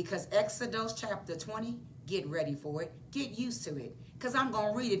 Because Exodus chapter 20, get ready for it. Get used to it. Because I'm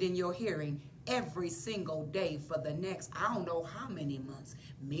going to read it in your hearing every single day for the next, I don't know how many months.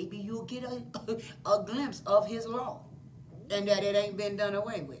 Maybe you'll get a glimpse of his law. And that it ain't been done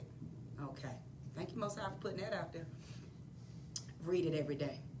away with. Okay. Thank you, Most High, for putting that out there. Read it every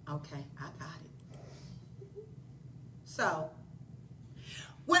day. Okay, I got it. So,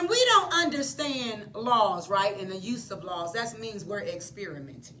 when we don't understand laws, right, and the use of laws, that means we're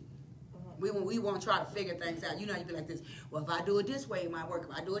experimenting. When we want to try to figure things out, you know, you'd be like this. Well, if I do it this way, it might work.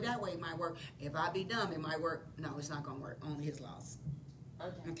 If I do it that way, it might work. If I be dumb, it might work. No, it's not going to work. Only his laws.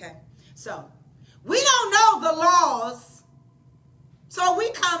 Okay? So, we don't know the laws, so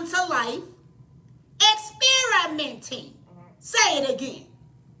we come to life experimenting. Say it again.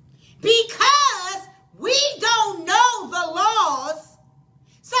 Because we don't know the laws,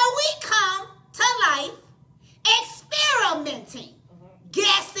 so we come to life experimenting,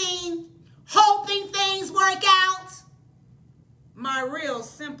 guessing, hoping things work out. My real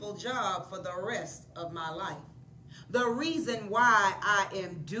simple job for the rest of my life. The reason why I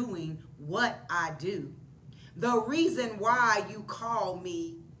am doing what I do. The reason why you call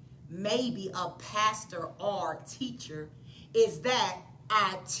me maybe a pastor or teacher is that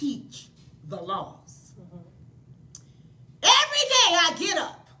I teach the laws. Every day I get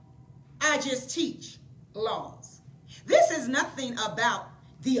up, I just teach laws. This is nothing about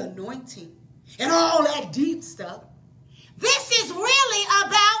the anointing and all that deep stuff. This is really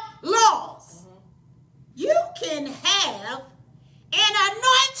about laws. You can have an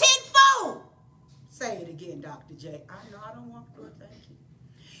anointed fool. Say it again, Dr. J. I know I don't want to do it. Thank you.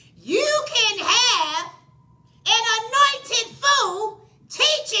 You can have an anointed fool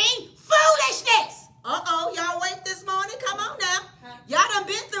teaching foolishness. Uh-oh, y'all wait this morning. Come on now. Y'all done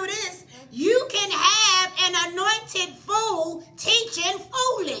been through this. You can have an anointed fool teaching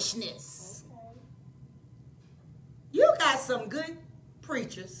foolishness. You got some good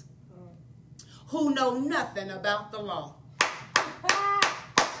preachers who know nothing about the law.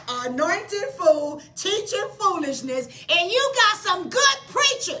 Anointed fool teaching foolishness, and you got some good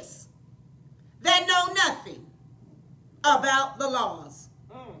preachers that know nothing about the laws.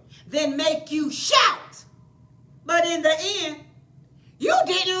 Then make you shout, but in the end, you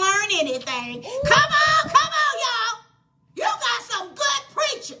didn't learn anything. Come on, y'all. You got some good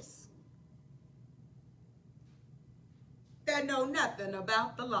preachers that know nothing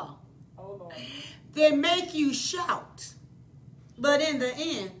about the law. Oh, Lord. They make you shout, but in the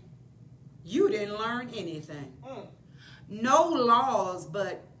end, you didn't learn anything. No laws,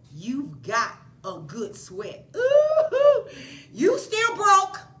 but you've got a good sweat. Ooh, you still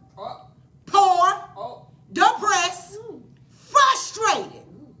broke, poor, depressed, frustrated,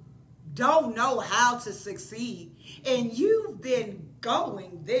 don't know how to succeed, and you've been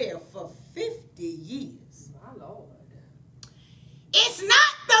going there for 50 years. My Lord. It's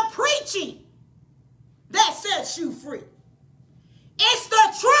not the preaching that sets you free. It's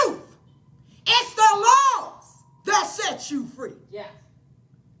the truth. It's the laws that set you free. Yes.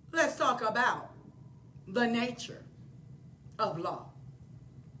 Let's talk about the nature of law.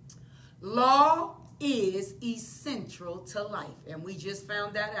 Law is essential to life. And we just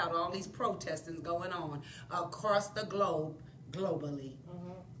found that out. All these protesting going on across the globe, globally.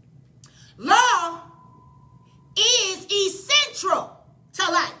 Law is essential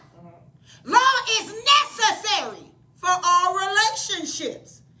to life. Law is necessary for our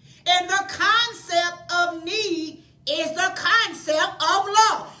relationships. And the concept of need is the concept of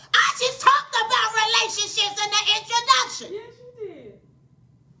law. I just talked about relationships in the introduction. Yes, you did.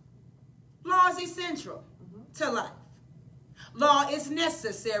 Law is essential to life. Law is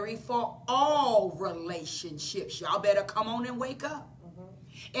necessary for all relationships. Y'all better come on and wake up.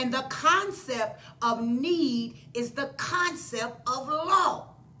 And the concept of need is the concept of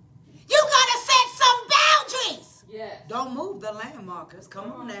law. You got to set some boundaries. Yes. Don't move the landmarkers.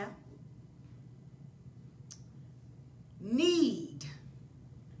 Come on now. Need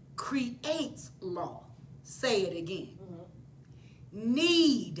creates law. Say it again.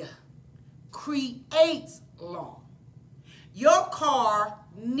 Need creates law. Your car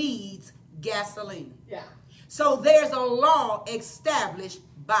needs gasoline. Yeah. So there's a law established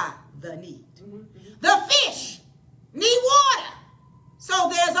by the need. The fish need water. So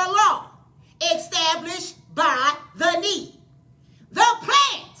there's a law established by the need. The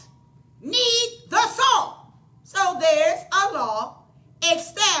plant need the soil. So there's a law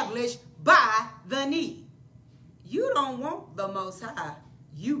established by the need. You don't want the Most High.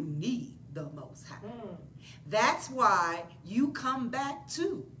 You need the Most High. That's why you come back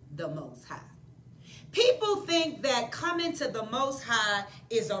to the Most High. People think that coming to the Most High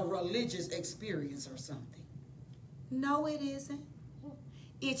is a religious experience or something. No, it isn't.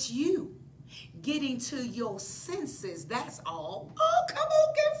 It's you getting to your senses, that's all. Oh, come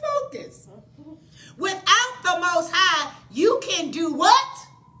on, get focused. Without the Most High, you can do what?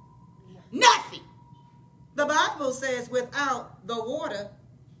 Nothing. The Bible says without the water,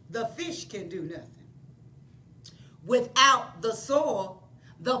 the fish can do nothing. Without the soil,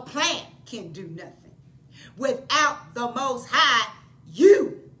 the plant can do nothing. Without the Most High,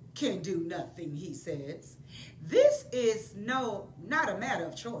 you can do nothing, he says. This is not a matter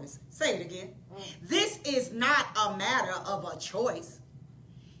of choice. Say it again. This is not a matter of a choice.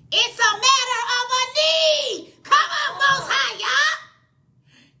 It's a matter of a need. Come on, Most High, y'all.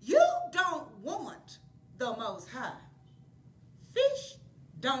 You don't want the Most High. Fish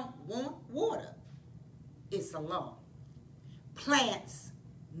don't want water. It's a law. Plants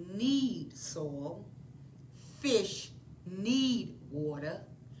need soil. Fish need water.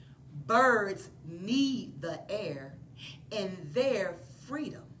 Birds need the air and their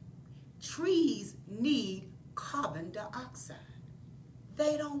freedom. Trees need carbon dioxide.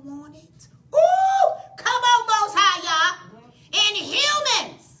 They don't want it. Ooh, come on, Most High, y'all. And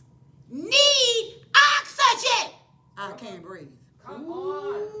humans need oxygen. I can't breathe. Come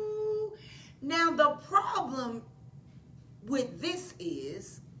on. Now, the problem with this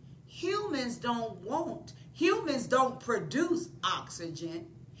is humans don't produce oxygen,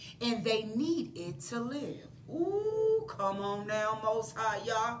 and they need it to live. Ooh, come on now, Most High,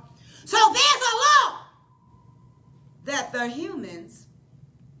 y'all. So there's a law that the humans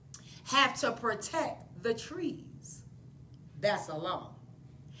have to protect the trees. That's a law.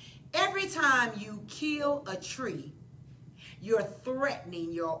 Every time you kill a tree, you're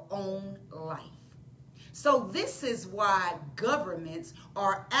threatening your own life. So this is why governments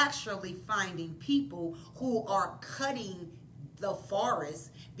are actually finding people who are cutting the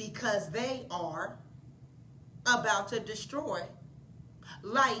forest, because they are about to destroy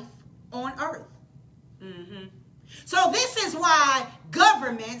life on earth. So this is why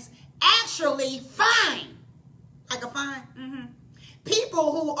governments actually fine, like a fine,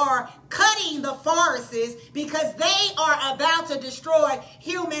 people who are cutting the forests because they are about to destroy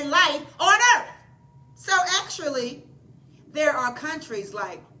human life on earth. So actually, there are countries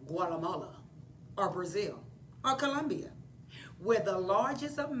like Guatemala or Brazil or Colombia where the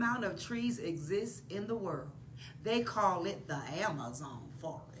largest amount of trees exists in the world. They call it the Amazon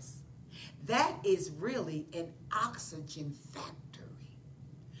forest. That is really an oxygen factory.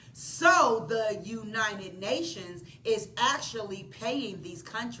 So the United Nations is actually paying these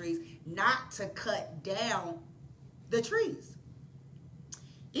countries not to cut down the trees.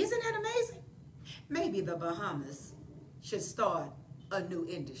 Isn't that amazing? Maybe the Bahamas should start a new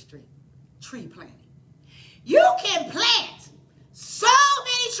industry, tree planting. You can plant so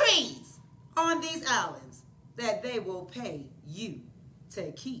many trees on these islands that they will pay you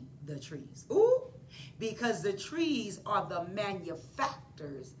to keep the trees. Ooh, because the trees are the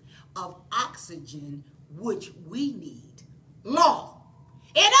manufacturers of oxygen, which we need. Law.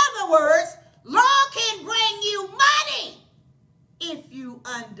 In other words, law can bring you money if you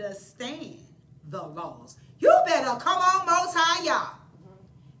understand the laws. You better come on, Most High, y'all.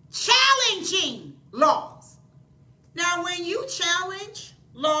 Challenging laws. Now, when you challenge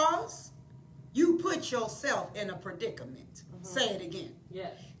laws, you put yourself in a predicament. Say it again.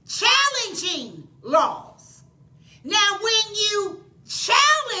 Yes. Challenging laws. Now, when you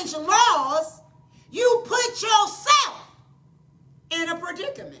challenge laws, you put yourself in a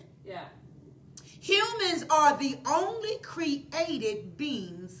predicament. Yeah. Humans are the only created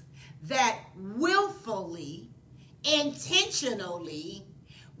beings that willfully, intentionally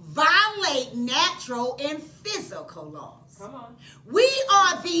violate natural and physical laws. Come on. We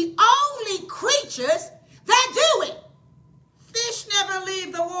are the only creatures that do it. Fish never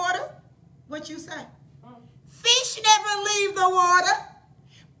leave the water. What you say? Fish never leave the water.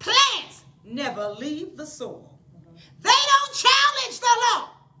 Plants never leave the soil. They don't challenge the law.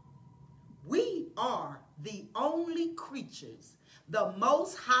 We are the only creatures the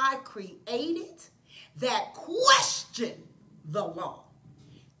Most High created that question the law.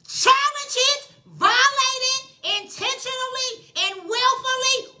 Challenge it, violate it, intentionally and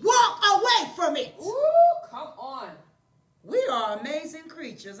willfully walk away from it. Ooh, come on. We are amazing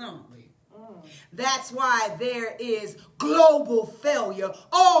creatures, aren't we? That's why there is global failure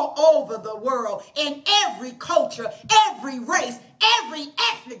all over the world, in every culture, every race, every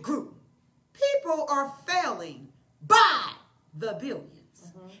ethnic group. People are failing by the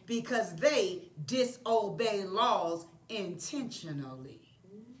billions because they disobey laws intentionally.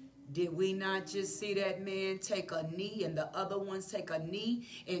 Did we not just see that man take a knee and the other ones take a knee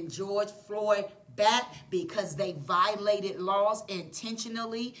in George Floyd back because they violated laws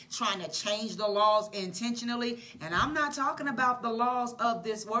intentionally, trying to change the laws intentionally? And I'm not talking about the laws of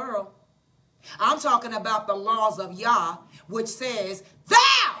this world. I'm talking about the laws of Yah, which says,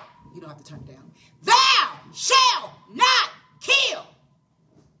 thou You don't have to turn it down. Thou shalt not kill.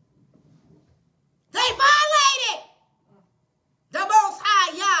 They violated the Most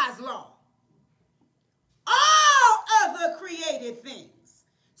High Yah's law. All other created things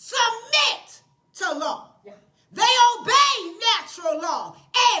submit to law. Yeah. They obey natural law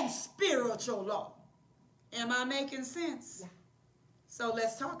and spiritual law. Am I making sense? Yeah. So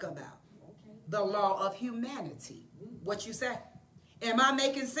let's talk about the law of humanity. What you say? Am I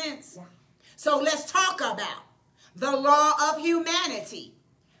making sense? Yeah. So let's talk about the law of humanity.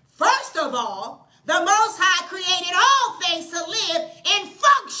 First of all, the Most High created all things to live and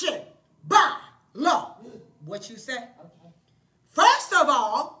function by law. What you say? Okay. First of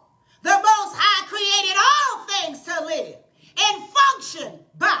all, the Most High created all things to live and function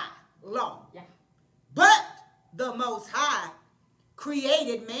by law. Yeah. But the Most High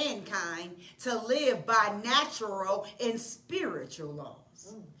created mankind to live by natural and spiritual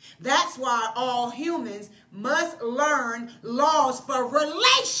laws. That's why all humans must learn laws for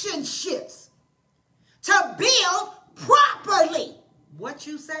relationships to build properly. What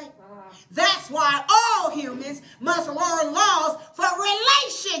you say? That's why all humans must learn laws for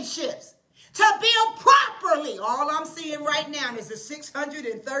relationships to build properly. All I'm seeing right now is the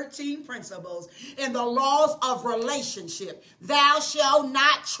 613 principles and the laws of relationship. Thou shalt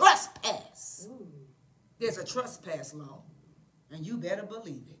not trespass. There's a trespass law, and you better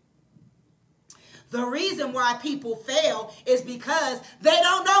believe it. The reason why people fail is because they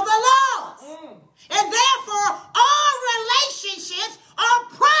don't know the laws. And therefore, all relationships are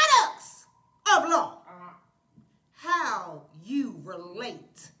products of law. How you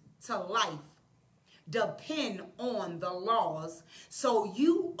relate to life depend on the laws, so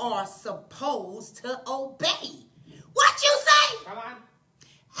you are supposed to obey. What you say? Come on.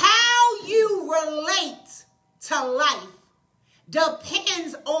 How you relate to life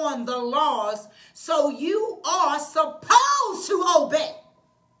depends on the laws, so you are supposed to obey.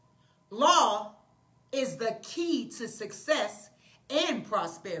 Law is the key to success and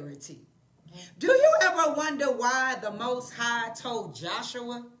prosperity. Do you ever wonder why the Most High told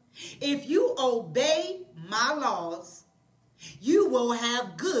Joshua, if you obey my laws, you will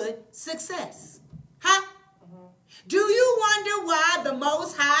have good success? Huh? Do you wonder why the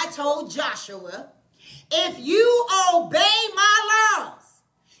Most High told Joshua, if you obey my laws,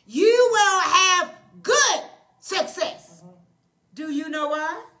 you will have good success? Do you know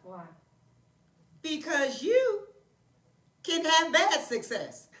why? Why? Because you can have bad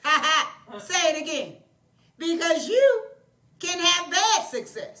success. Say it again. Because you can have bad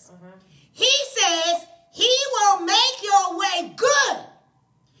success. He says he will make your way good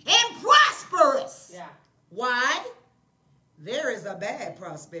and prosperous. Yeah. Why? There is a bad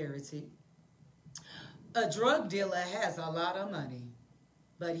prosperity. A drug dealer has a lot of money,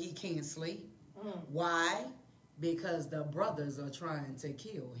 but he can't sleep. Why? Because the brothers are trying to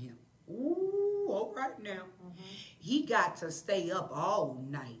kill him. Ooh, all right now. He got to stay up all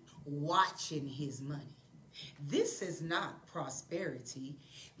night watching his money. This is not prosperity.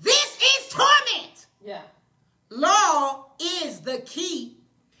 This is torment. Yeah. Law is the key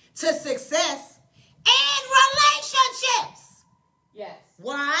to success and relationships. Yes.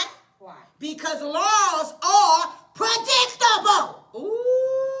 Why? Why? Because laws are predictable.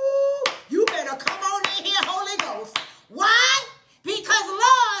 Ooh, you better come on in here, Holy Ghost. Why? Because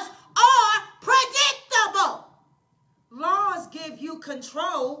laws are predictable. Laws give you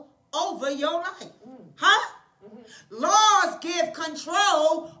control over your life. Huh? Laws give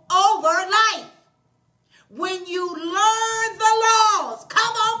control over life. When you learn the laws,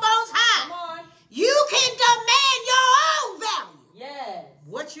 come on, Most High, Come on. you can demand your own value. Yes.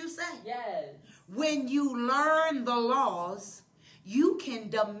 What you say? Yes. When you learn the laws, you can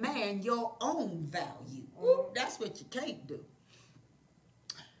demand your own value. Ooh, that's what you can't do.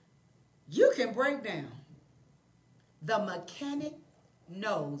 You can break down. The mechanic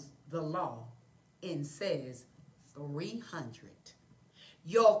knows the law and says 300.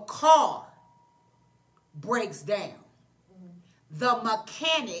 Your car breaks down. The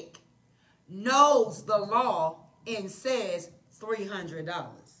mechanic knows the law and says $300.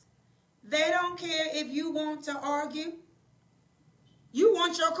 They don't care if you want to argue. You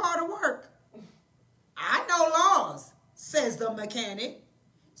want your car to work. I know laws, says the mechanic.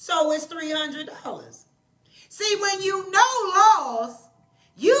 So it's $300. See, when you know laws,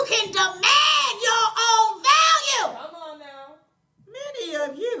 you can demand your own value. Come on now. Many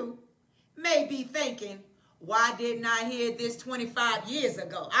of you may be thinking, why didn't I hear this 25 years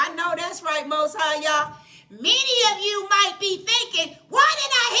ago? I know that's right, Most High, y'all. Many of you might be thinking, why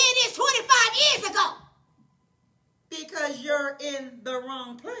didn't I hear this 25 years ago? Because you're were in the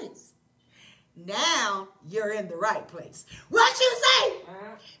wrong place. Now you're in the right place. What you say?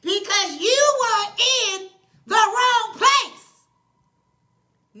 Because you were in the wrong place.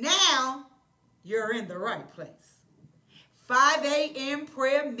 Now you're in the right place. 5 a.m.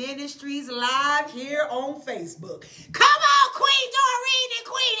 Prayer Ministries live here on Facebook. Come on, Queen Doreen and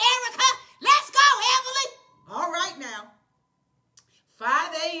Queen Erica. Let's go, Evelyn. All right now.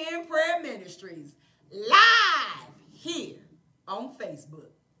 5 a.m. Prayer Ministries live here on Facebook.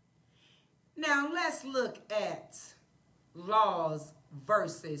 Now let's look at laws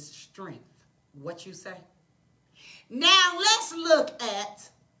versus strength. What you say? Now let's look at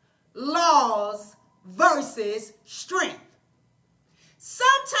laws versus strength.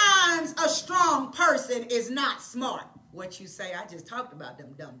 Sometimes a strong person is not smart. What you say? I just talked about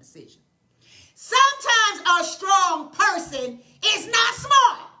them dumb decisions. Sometimes a strong person is not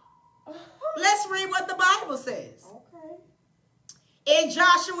smart. Let's read what the Bible says. Okay. In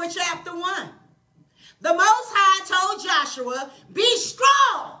Joshua chapter 1, the Most High told Joshua, be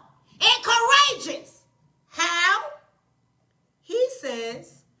strong and courageous. How? He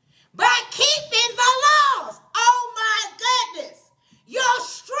says, by keeping the laws. Oh my goodness. Your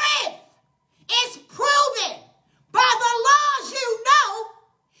strength is proven by the laws you know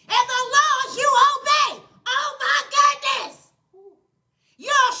and the laws you obey. Oh my goodness.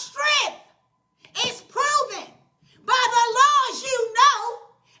 Your strength is proven by the laws you know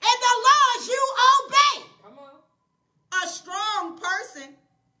and the laws you obey. Come on. A strong person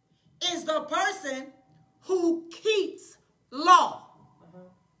is the person who keeps law.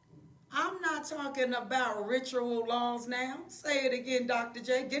 I'm not talking about ritual laws now. Say it again, Dr.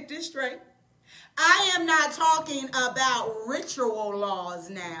 J. Get this straight. I am not talking about ritual laws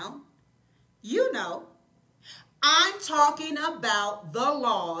now. You know, I'm talking about the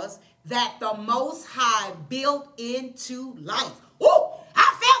laws that the Most High built into life. Ooh,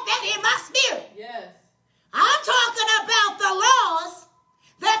 I felt that in my spirit. Yes. I'm talking about the laws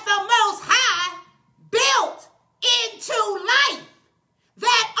that the Most High built into life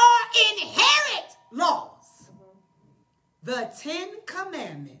that are inherent laws. The 10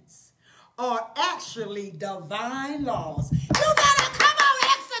 Commandments are actually divine laws. You better come on,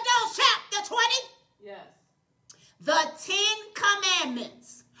 Exodus chapter 20. Yes. The 10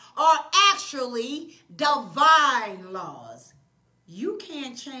 Commandments are actually divine laws. You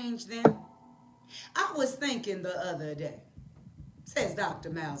can't change them. I was thinking the other day, says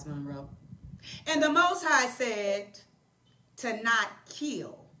Dr. Miles Monroe, and the Most High said to not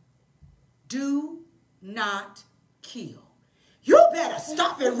kill. Do not kill. You better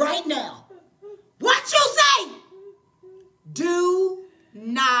stop it right now. What you say? Do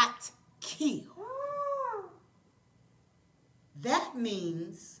not kill. That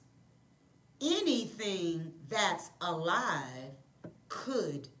means anything that's alive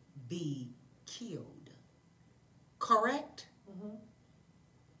could be killed. Correct? Mm-hmm.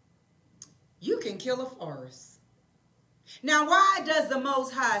 You can kill a forest. Now, why does the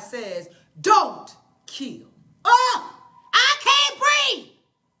Most High says, don't kill? Oh, I can't breathe.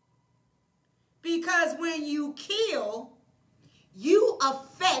 Because when you kill, you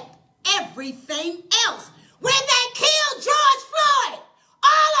affect everything else. When they killed George Floyd,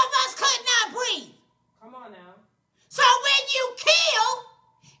 all of us could not breathe. Come on now. So when you kill,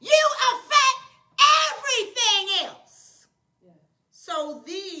 you affect everything else. Yeah. So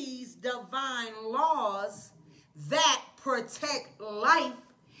these divine laws that protect life,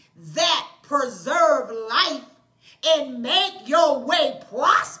 that preserve life, and make your way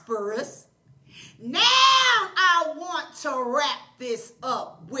prosperous. Now I want to wrap this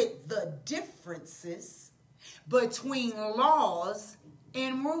up with the differences between laws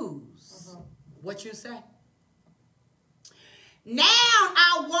and rules. What you say? Now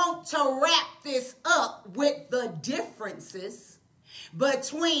I want to wrap this up with the differences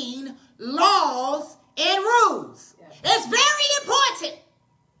between laws and rules. It's very important.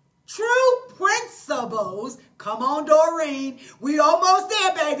 True principles. Come on, Doreen. We almost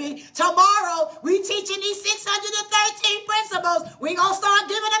there, baby. Tomorrow, we teaching these 613 principles. We gonna start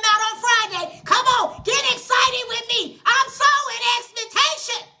giving them out on Friday. Come on, get excited with me. I'm so in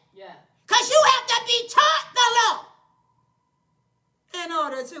expectation. Yeah. Because you have to be taught the law in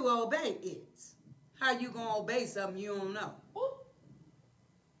order to obey it. How you gonna obey something you don't know? Ooh.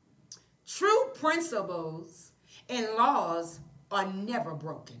 True principles and laws are never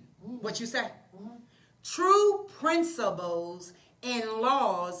broken. What you say? True principles and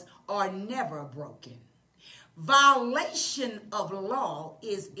laws are never broken. Violation of law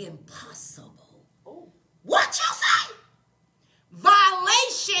is impossible. What you say?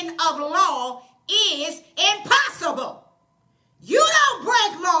 Violation of law is impossible. You don't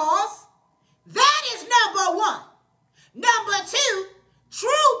break laws. That is number one. Number two,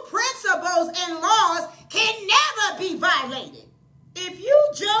 true principles and laws can never be violated. If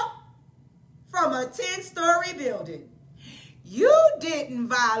you jump from a 10-story building, you didn't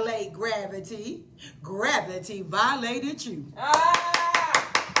violate gravity. Gravity violated you.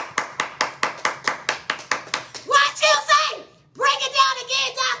 What you say? Break it down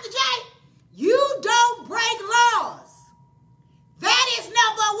again, Dr. J. You don't break laws. That is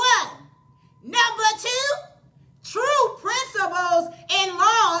number one. Number two, true principles and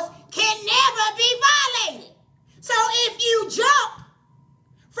laws can never be violated. So if you jump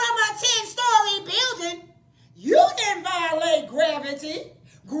from a 10-story building, you didn't violate gravity.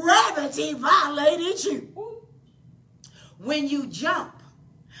 Gravity violated you. When you jump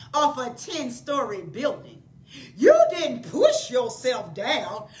off a 10-story building, you didn't push yourself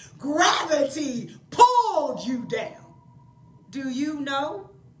down. Gravity pulled you down. Do you know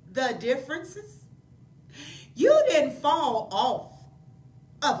the differences? You didn't fall off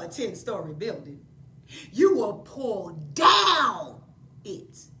of a 10-story building. You were pulled down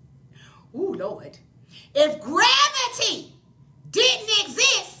it. Ooh, Lord. If gravity didn't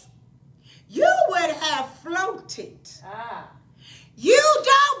exist, you would have floated. You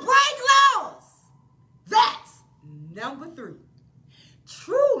don't break laws. That's number three.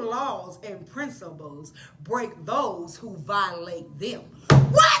 True laws and principles break those who violate them.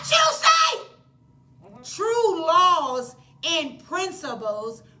 What you say? True laws and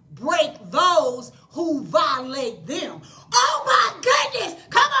principles break those who violate them. Oh my goodness.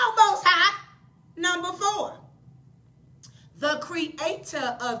 Come on, Most High. Number four. The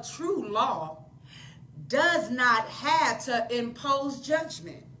creator of true law does not have to impose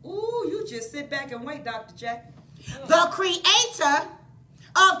judgment. Ooh, you just sit back and wait, Dr. Jack. The creator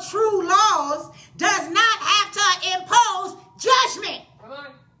of true laws does not have to impose judgment. Come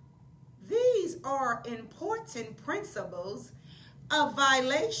on. These are important principles of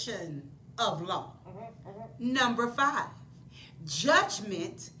violation of law. Number five,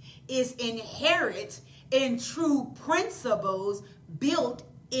 judgment is inherent in true principles built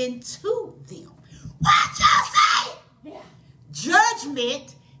into them. What you say? Yeah.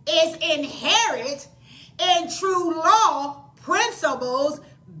 Judgment is inherent in true law principles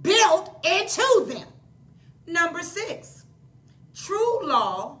built into them. Number six, true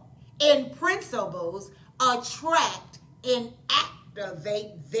law and principles attract and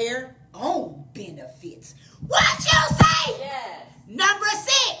activate their own benefits. What you say? Yes. Number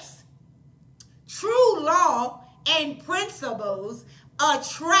six, true law and principles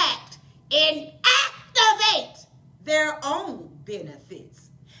attract and activate their own benefits.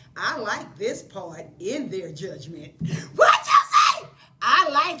 I like this part in their judgment. What you say? I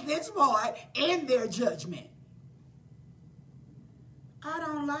like this part in their judgment. I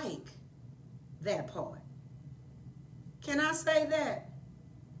don't like that part. Can I say that?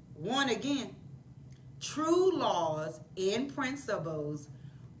 One again. True laws and principles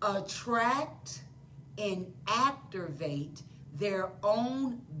attract and activate their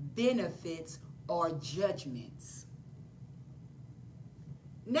own benefits or judgments.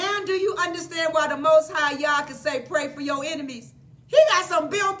 Now, do you understand why the Most High Yah can say, pray for your enemies? He got some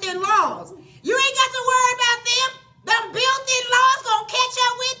built-in laws. You ain't got to worry about them. Them built-in laws gonna catch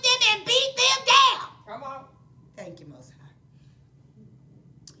up with them and beat them down. Come on. Thank you, Most High.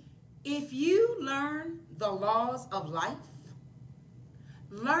 If you learn the laws of life,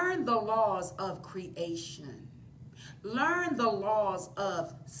 learn the laws of creation, learn the laws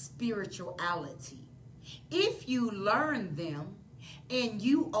of spirituality. If you learn them and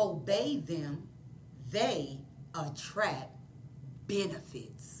you obey them, they attract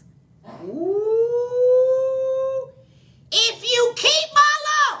benefits. Ooh. If you keep my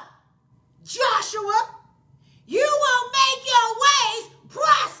law, Joshua, you will make your ways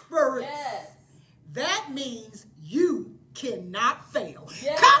prosperous. Yes. That means you cannot fail.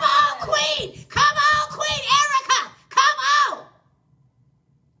 Yes. Come on, Queen. Come on, Queen Erica. Come on.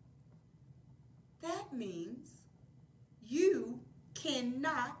 That means you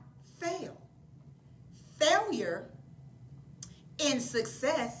cannot fail. Failure in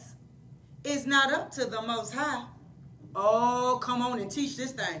success is not up to the Most High. Oh, come on and teach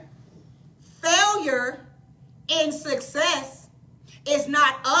this thing. Failure in success is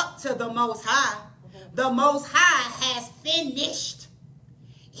not up to the Most High. The Most High has finished.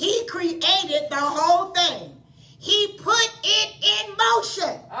 He created the whole thing. He put it in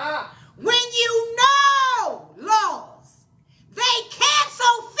motion. When you know laws, they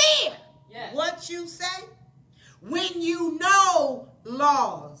cancel fear. Yes. What you say? When you know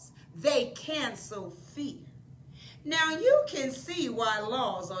laws, they cancel fear. Now you can see why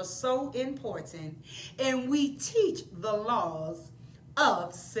laws are so important, and we teach the laws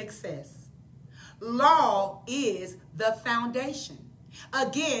of success. Law is the foundation.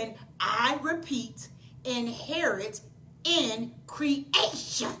 Again, I repeat, inherent in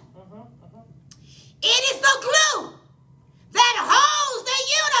creation. It is the glue that holds the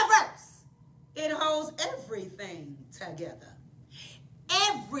universe. It holds everything together.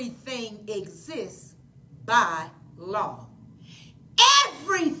 Everything exists by law.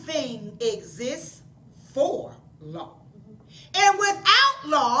 Everything exists for law. And without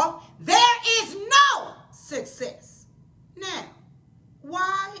law, there is no success. Now,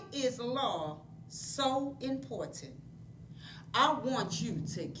 why is law so important? I want you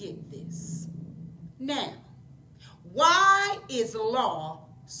to get this. Now, why is law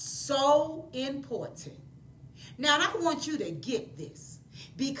so important? Now, I want you to get this,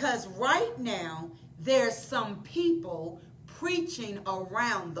 because right now, there's some people preaching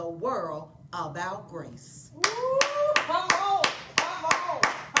around the world about grace. Ooh, come on, come on,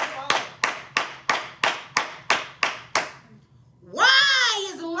 come on.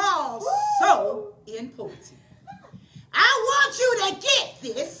 Why is law so important? I want you to get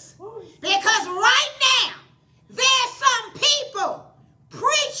this, because right now, there's some people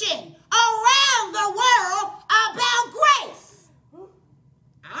preaching around the world about grace.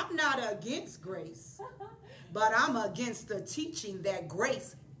 I'm not against grace, but I'm against the teaching that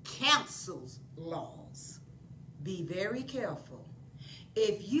grace cancels laws. Be very careful.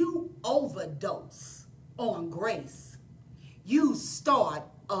 If you overdose on grace, you start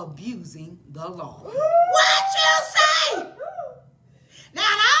abusing the law. What you say? Now,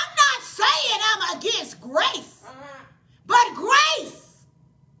 I'm not saying I'm against grace, but grace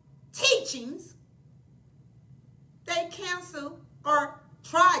teachings, they cancel or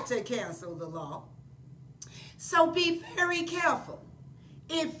try to cancel the law. So be very careful.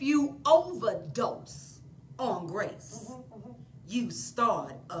 If you overdose on grace, you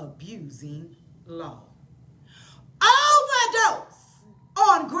start abusing law. Overdose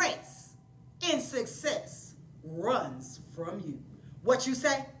on grace and success runs from you. What you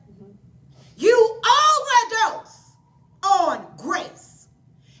say? You overdose on grace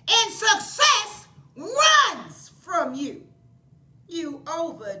and success runs from you. You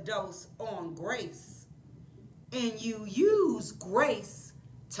overdose on grace and you use grace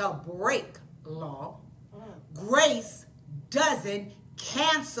to break law. Grace doesn't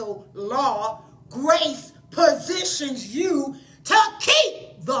cancel law. Grace positions you to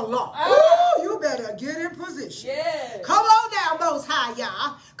keep the law. Ooh, you better get in position. Yes. Come on now, Most High,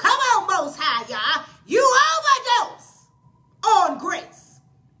 y'all. Come on, Most High, y'all. You overdose on grace,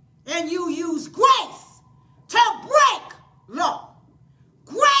 and you use grace to break law.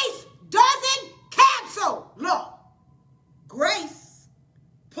 Grace doesn't cancel law. Grace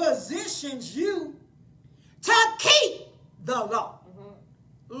positions you to keep the law.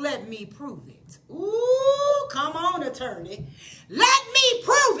 Let me prove it. Ooh, come on, attorney. Let me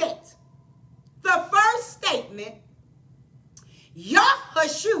prove it. The first statement,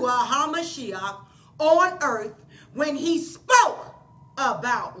 Yahushua HaMashiach on earth when he spoke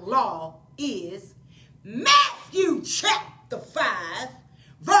about law is Matthew chapter 5,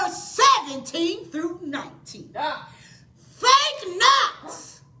 verse 17 through 19. Think not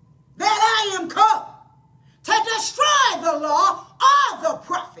that I am come to destroy the law or the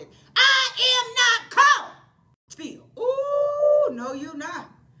prophet. I am not come. Feel. Ooh, no, you not.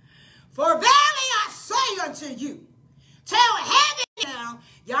 For verily I say unto you, tell heaven now,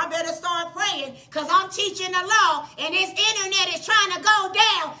 y'all better start praying, because I'm teaching the law and this internet is trying to go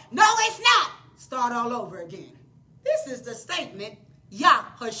down. No, it's not. Start all over again. This is the statement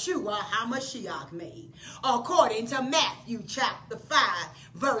Yahushua HaMashiach made, according to Matthew chapter 5,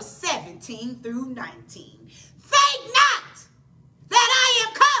 verse 17 through 19. Think not that I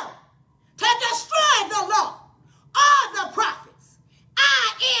am come to destroy the law or the prophets.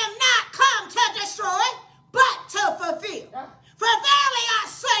 I am not come to destroy, but to fulfill. For verily I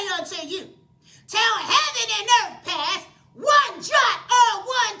say unto you, till heaven and earth pass, one jot or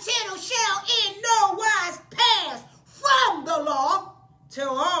one tittle shall in no wise pass from the law till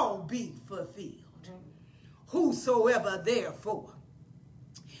all be fulfilled. Whosoever therefore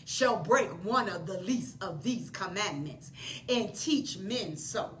shall break one of the least of these commandments and teach men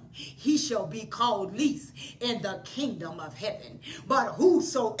so, he shall be called least in the kingdom of heaven. But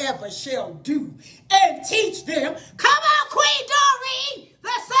whosoever shall do and teach them, come on, Queen Doreen,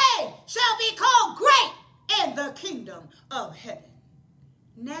 the same shall be called great in the kingdom of heaven.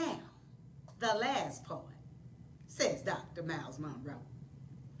 Now, the last part, says Dr. Miles Monroe,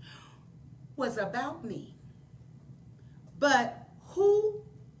 was about me. But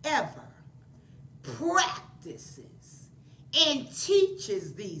whoever practices and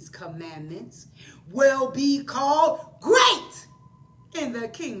teaches these commandments will be called great in the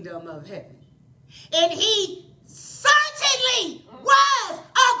kingdom of heaven. And he certainly was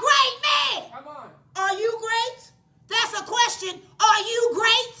a great man. Come on. Are you great? That's a question. Are you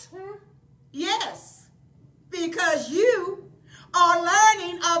great? Yes, because you are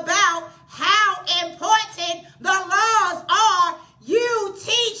learning about how important the laws are. You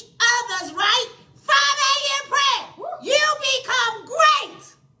teach others, right? 5 a.m. prayer. You become great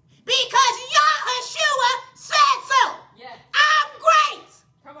because Yahushua said so. Yes. I'm great.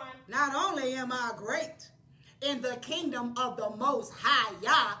 Come on. Not only am I great in the kingdom of the Most High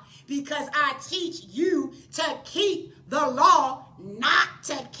Yah, because I teach you to keep the law, not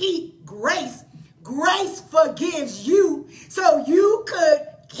to keep grace. Grace forgives you so you could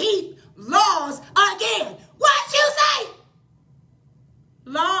keep laws again. What you say?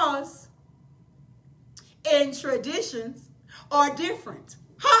 Laws and traditions are different.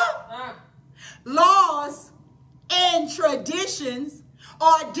 Huh? Laws and traditions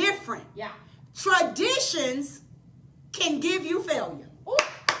are different. Yeah. Traditions can give you failure. Ooh.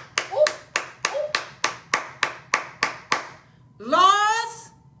 Ooh. Ooh. Laws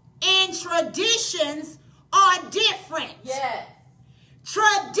and traditions are different. Yes.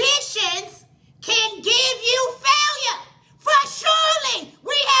 Traditions can give you failure. For surely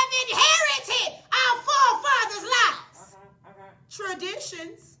we have inherited our forefathers' lives.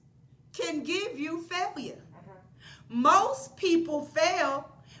 Traditions can give you failure. Most people fail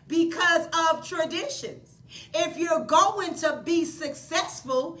because of traditions. If you're going to be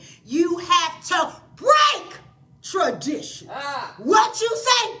successful, you have to break traditions. What you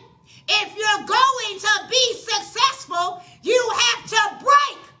say? If you're going to be successful, you have to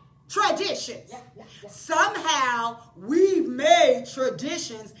break traditions. Somehow, we've made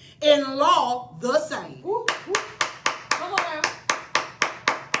traditions in law the same. Come on now.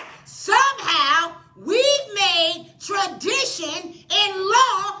 Somehow, we've made tradition in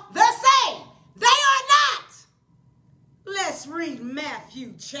law the same. They are not. Let's read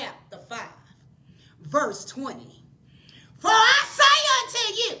Matthew chapter 5, verse 20. For I say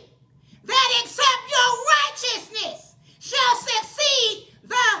unto you, that except your righteousness shall exceed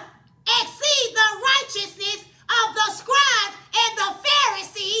the righteousness of the scribes and the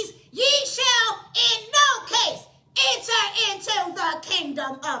Pharisees, ye shall in no case enter into the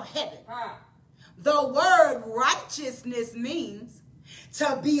kingdom of heaven. The word righteousness means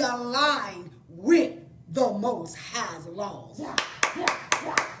to be aligned with the Most High's laws.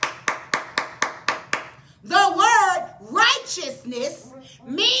 The word righteousness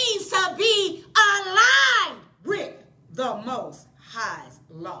means to be aligned with the Most High's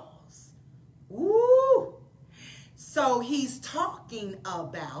laws. Ooh. So he's talking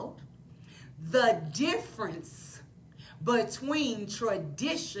about the difference between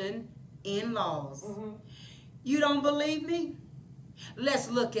tradition and laws. You don't believe me? Let's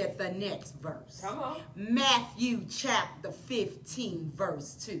look at the next verse. Come on. Matthew chapter 15,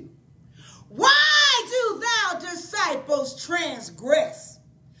 verse 2. Why do thou disciples transgress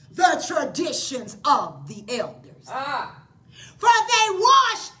the traditions of the elders? For they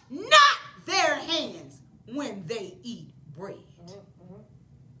wash not their hands when they eat bread.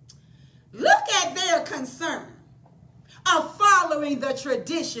 Look at their concern of following the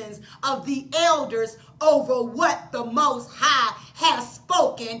traditions of the elders over what the Most High has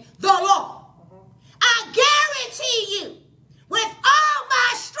spoken, the law. I guarantee you, with all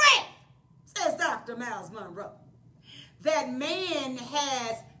my strength, says Dr. Miles Monroe, that man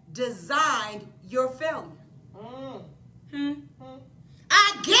has designed your failure.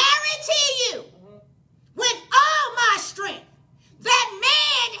 I guarantee you, with all my strength, that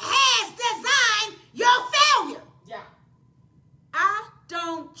man has designed your failure. Yeah. I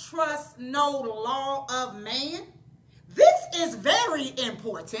don't trust no law of man. This is very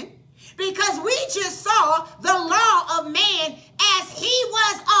important because we just saw the law of man as he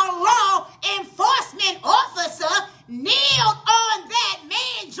was a law enforcement officer nailed on that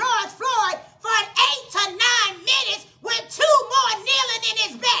man, George Floyd, for 8 to 9 minutes with 2 more kneeling in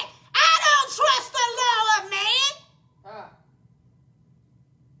his back. I don't trust the law of man.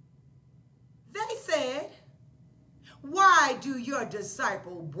 They said, why do your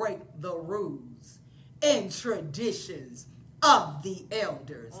disciple break the rules and traditions of the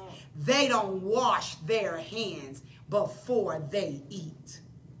elders? They don't wash their hands before they eat.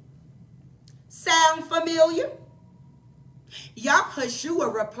 Sound familiar?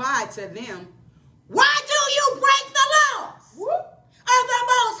 Yahushua replied to them, why do you break the laws of the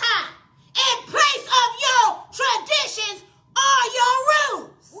Most High in place of your traditions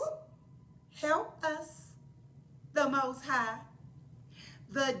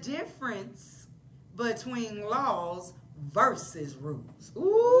between laws versus rules.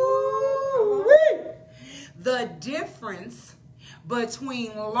 Ooh-wee. The difference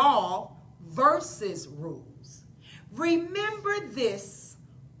between law versus rules. Remember this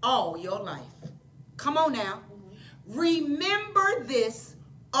all your life. Come on now. Remember this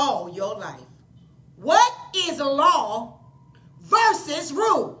all your life. What is law versus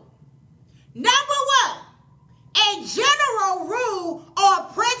rule? Number one, a general rule or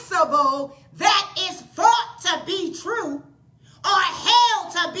principle that is thought to be true or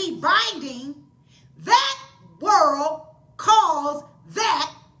held to be binding, that world calls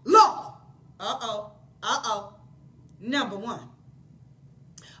that law. Number one,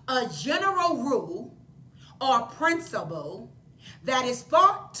 a general rule or principle that is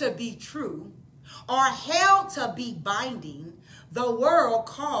thought to be true or held to be binding, the world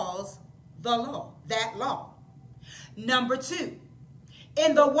calls the law, that law. Number two,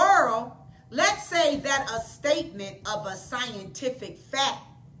 in the world, let's say that a statement of a scientific fact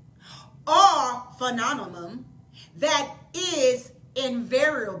or phenomenon that is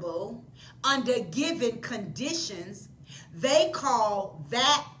invariable under given conditions, they call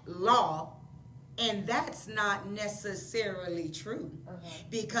that law, and that's not necessarily true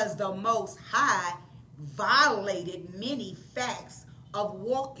because the Most High violated many facts of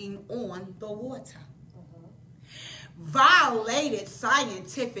walking on the water. Violated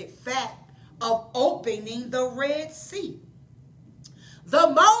scientific fact of opening the Red Sea. The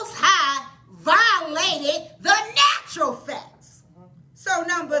Most High violated the natural facts. So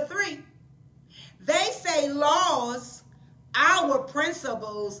number three, they say laws, our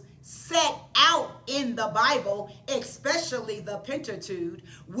principles set out in the Bible, especially the Pentateuch,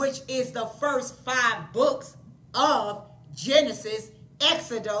 which is the first 5 books of Genesis,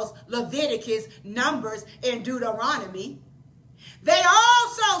 Exodus, Leviticus, Numbers, and Deuteronomy. They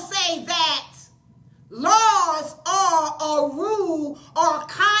also say that laws are a rule or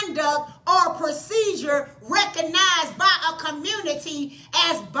conduct or procedure recognized by a community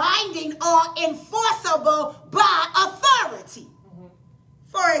as binding or enforceable by authority.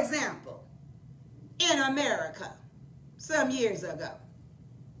 For example, in America, some years ago,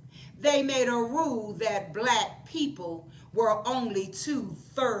 they made a rule that black people were only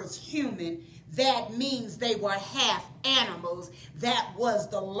 2/3 human. That means they were half animals. That was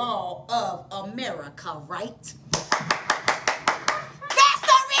the law of America, right? That's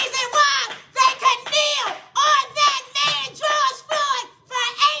the reason why they could kneel on that man, George Floyd, for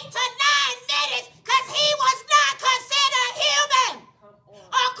 8 to 9 minutes, because he was not considered human,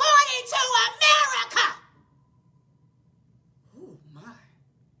 according to America. Oh, my.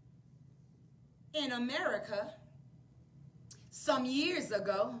 In America, some years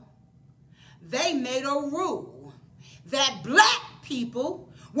ago, they made a rule that black people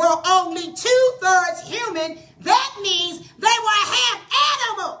were only 2/3 human. That means they were half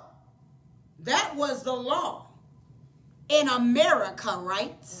animal. That was the law in America,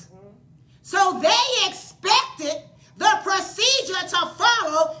 right? So they expected the procedure to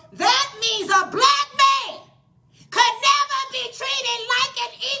follow. That means a black man could never be treated like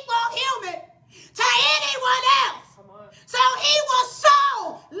an equal human to anyone else. So he was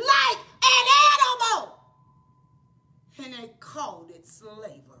sold like an animal. And they called it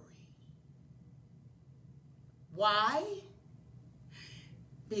slavery. Why?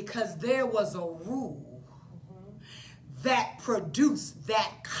 Because there was a rule that produced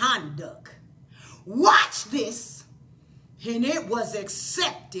that conduct. Watch this. And it was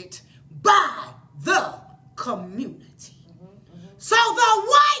accepted by the community. So the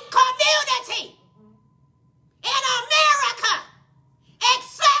white community in America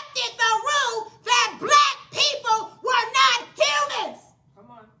accepted the rule that black people were not humans.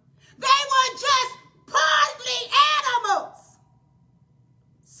 They were just partly animals.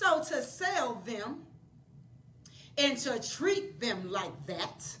 So to sell them and to treat them like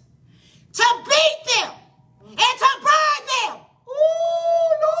that, to beat them and to burn them, ooh,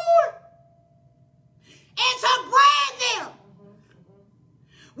 Lord, and to brand them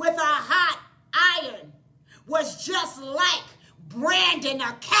with a hot iron was just like branding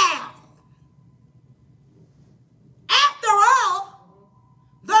a cow. After all,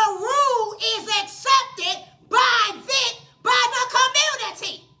 the rule is accepted by the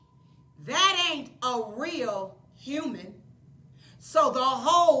community. That ain't a real human. So the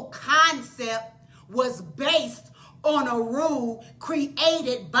whole concept was based on a rule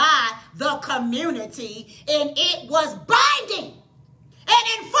created by the community, and it was binding and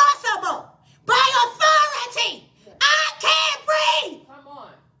enforceable by authority. I can't breathe. Come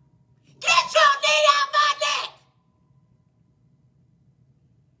on. Get your knee out my neck.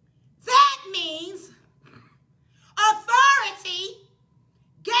 That means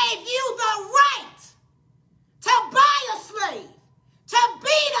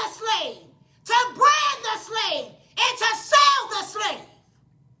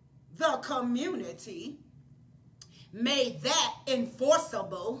community made that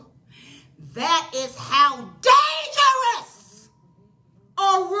enforceable, that is how dangerous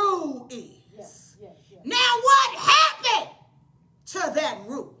a rule is. Now, what happened to that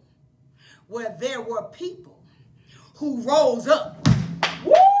rule? Where there were people who rose up.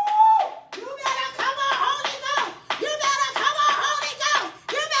 Woo! You better come on, Holy Ghost! You better come on, Holy Ghost!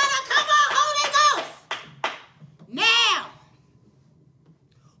 You better come on, Holy Ghost! Now,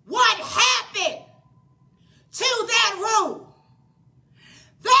 what happened to that rule?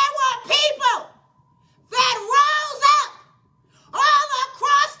 There were people that rose up all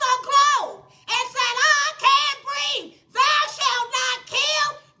across the globe and said, I can't breathe. Thou shalt not kill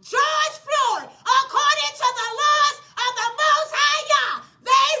George Floyd. According to the laws of the Most High Yah,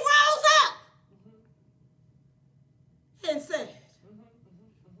 they rose up and said,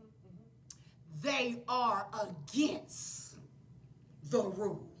 they are against the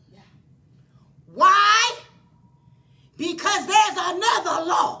rule. Why? Because there's another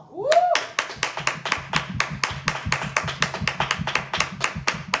law. Woo!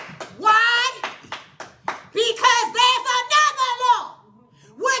 Why? Because there's another law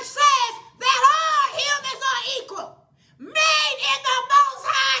which says that all humans are equal, made in the Most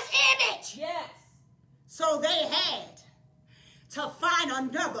High's image. Yes. So they had to find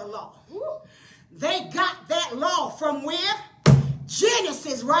another law. Woo. They got that law from where?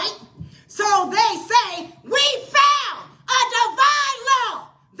 Genesis, right? So they say, we found a divine law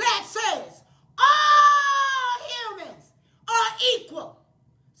that says all humans are equal.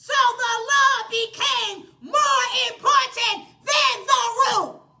 So the law became more important than the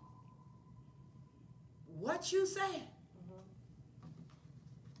rule. What you say?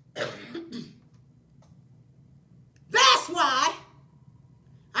 That's why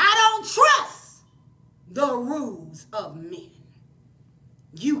I don't trust the rules of men.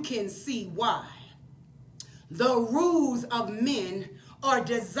 You can see why. The rules of men are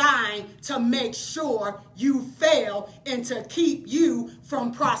designed to make sure you fail and to keep you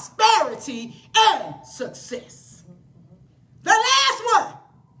from prosperity and success. The last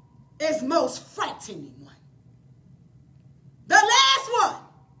one is most frightening one. The last one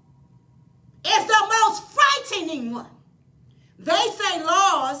is the most frightening one. They say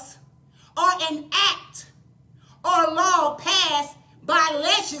laws are an act or law passed by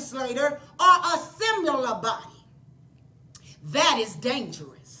legislator or a similar body. That is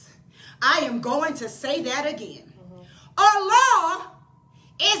dangerous. I am going to say that again. A law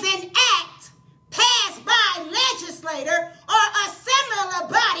is an act passed by legislator or a similar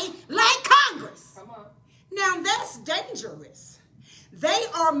body like Congress. Come on. Now that's dangerous. They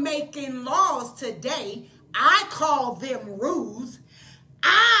are making laws today. I call them rules.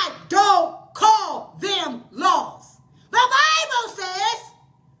 I don't call them laws. The Bible says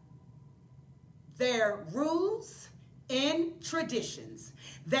they're rules and traditions.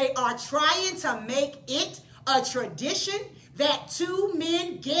 They are trying to make it a tradition that two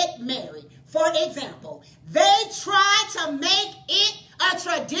men get married. For example, they try to make it a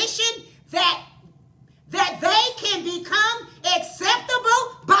tradition that they can become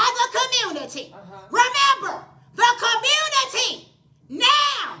acceptable by the community. Remember, the community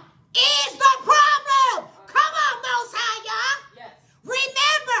now is the problem. Come on, Most High Yah. Yes.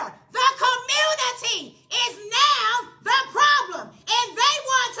 Remember, the community is now the problem, and they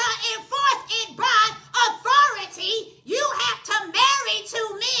want to enforce it by authority. You have to marry two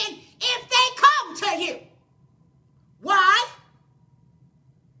men if they come to you. Why?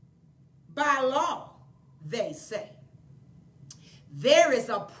 By law, they say. There is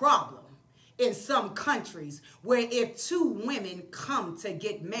a problem in some countries where if two women come to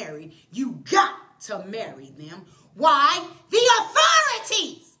get married, you got to marry them. Why? The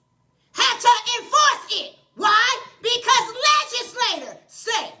authorities have to enforce it. Why? Because legislators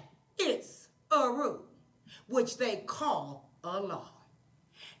say it's a rule, which they call a law.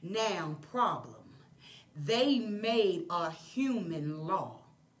 Now, problem. They made a human law,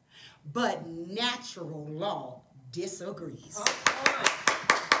 but natural law disagrees.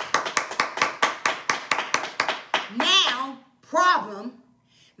 Now, problem.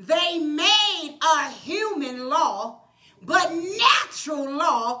 They made a human law, but natural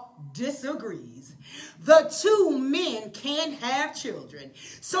law disagrees. The two men can't have children.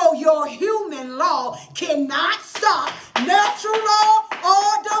 So your human law cannot stop natural law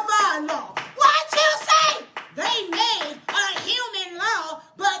or divine law. What you say? They made a human law,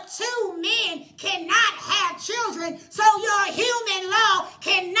 but two men cannot have children. So your human law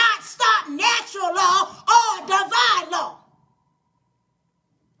cannot stop natural law or divine law.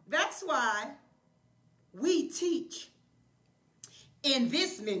 That's why we teach In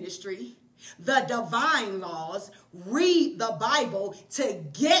this ministry, the divine laws, read the Bible to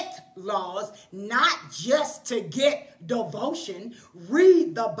get laws, not just to get devotion.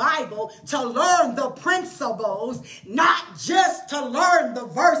 Read the Bible to learn the principles, not just to learn the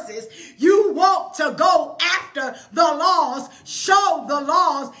verses. You want to go after the laws, show the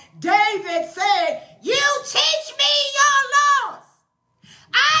laws. David said, you teach me your laws.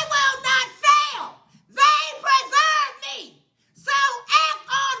 I will not fail. They preserve me. So act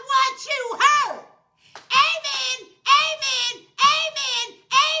on what you heard. Amen, amen, amen,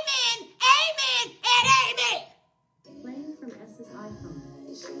 amen, amen, and amen. Playing from S's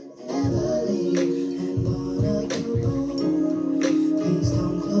iPhone. Ever leave and wanna go home. Please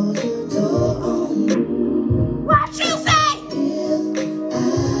don't close the door on me. What you say? If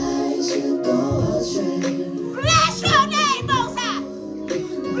I should go astray, Bless your name, Most High.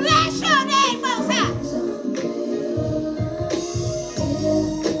 Bless your name, Most High.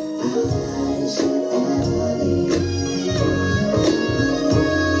 I should ever leave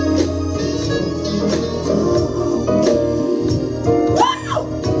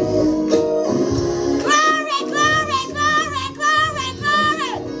Woo! Glory, glory, glory, glory,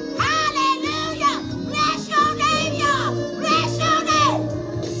 glory. Hallelujah. Bless your name, y'all. Bless your name.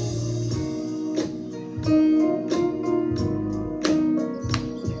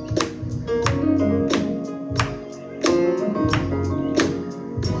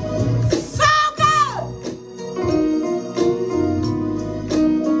 So good.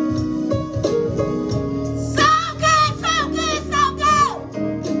 So good, so good, so good.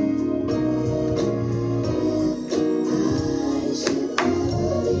 I should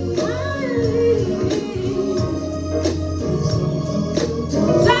ever leave.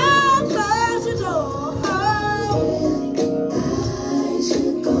 Don't close your door. I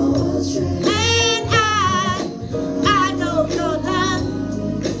should go astray. And I know your love.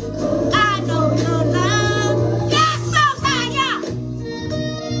 I know your love. Yes, Most High, y'all.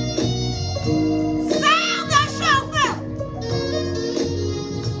 Sound the chauffeur.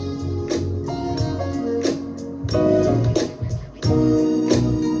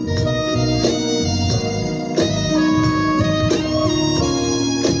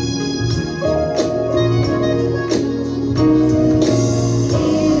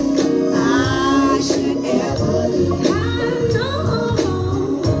 I should ever leave. I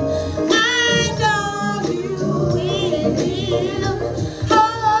know you will.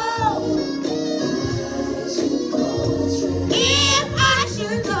 Oh, I should go astray. if I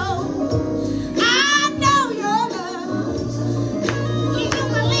should go, I know your love. Can you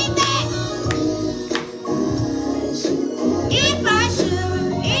believe that? I should ever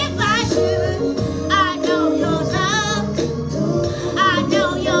If I should, I know your love. I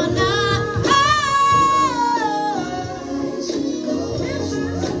know your love. I should go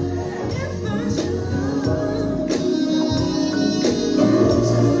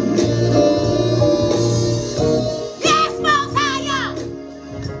Yes, Most High, y'all.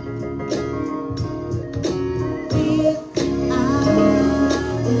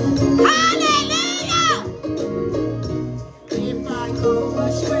 Hallelujah. If I go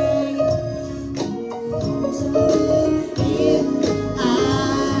astray, if I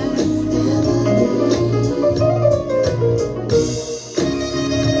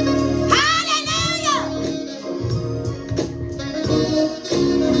Hallelujah.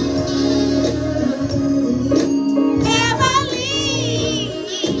 Never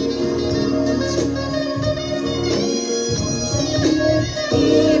leave.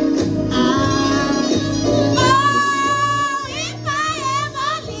 If I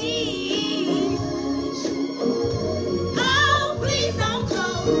ever leave.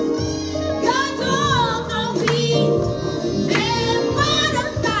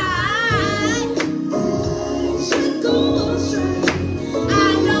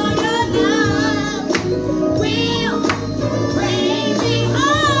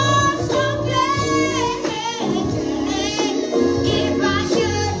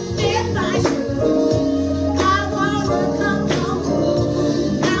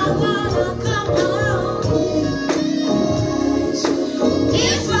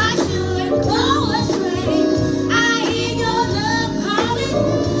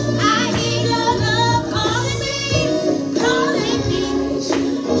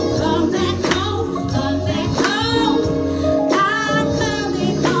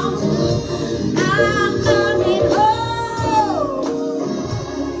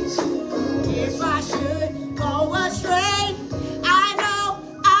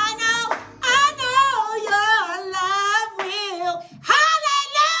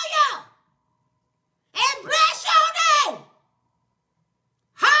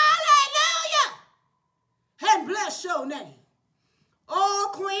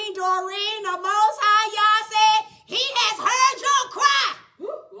 Queen Doreen, the Most High Yah said, he has heard your cry. Woo,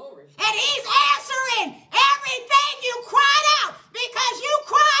 glory. And he's answering everything you cried out because you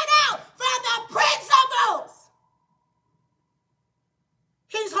cried out for the principles.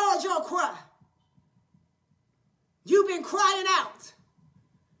 He's heard your cry. You've been crying out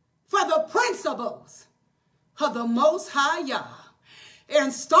for the principles of the Most High Yah.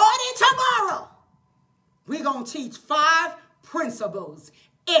 And starting tomorrow, we're going to teach 5 principles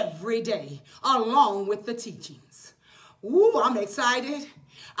every day along with the teachings. Ooh, I'm excited.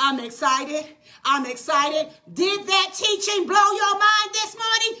 I'm excited. I'm excited. Did that teaching blow your mind this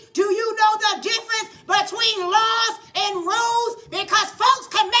morning? Do you know the difference between laws and rules? Because folks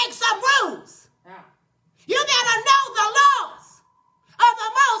can make some rules. Yeah. You better know the laws of the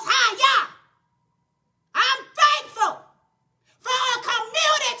Most High Yah. I'm thankful for a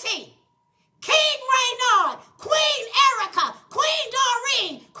community. King Raynard, Queen Erica, Queen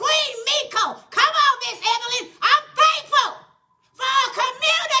Doreen, Queen Miko. Come on, Miss Evelyn. I'm thankful for a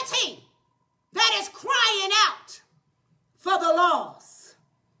community that is crying out for the laws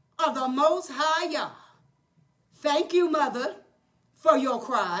of the Most High Yah. Thank you, Mother, for your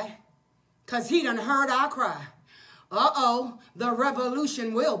cry, because he done heard our cry. Uh-oh, the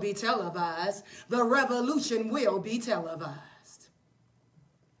revolution will be televised. The revolution will be televised.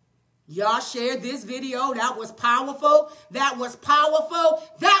 Y'all shared this video. That was powerful. That was powerful.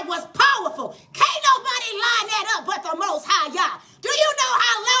 That was powerful. Can't nobody line that up but the Most High Yah. Do you know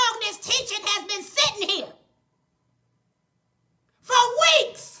how long this teaching has been sitting here? For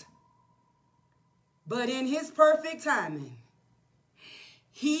weeks. But in his perfect timing,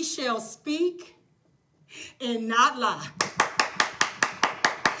 he shall speak and not lie.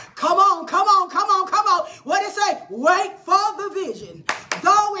 Come on, come on, come on, come on. What it say? Wait for the vision.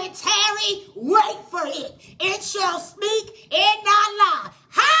 Though it tarry, wait for it. It shall speak and not lie.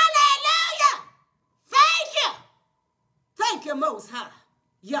 Hallelujah. Thank you. Thank you, Most High.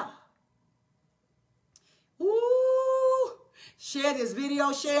 Yeah. Ooh. Share this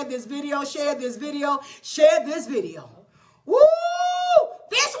video, share this video, share this video, share this video. Woo!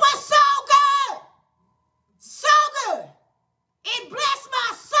 This was so good. So good. It blessed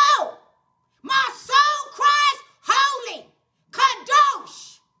my soul. My soul cries holy.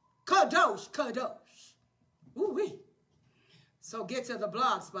 Kadosh. Kadosh. Kadosh. Ooh-wee. So get to the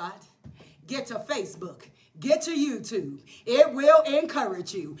blog spot. Get to Facebook. Get to YouTube. It will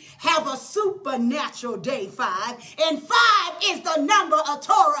encourage you. Have a supernatural day 5. And 5 is the number of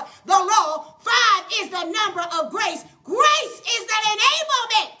Torah, the law. 5 is the number of grace. Grace is the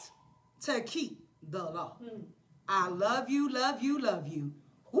enablement to keep the law. I love you, love you, love you.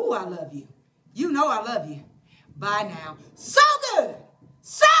 Ooh, I love you. You know I love you. Bye now. So good.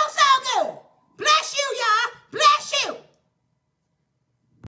 So good. Bless you, y'all. Bless you.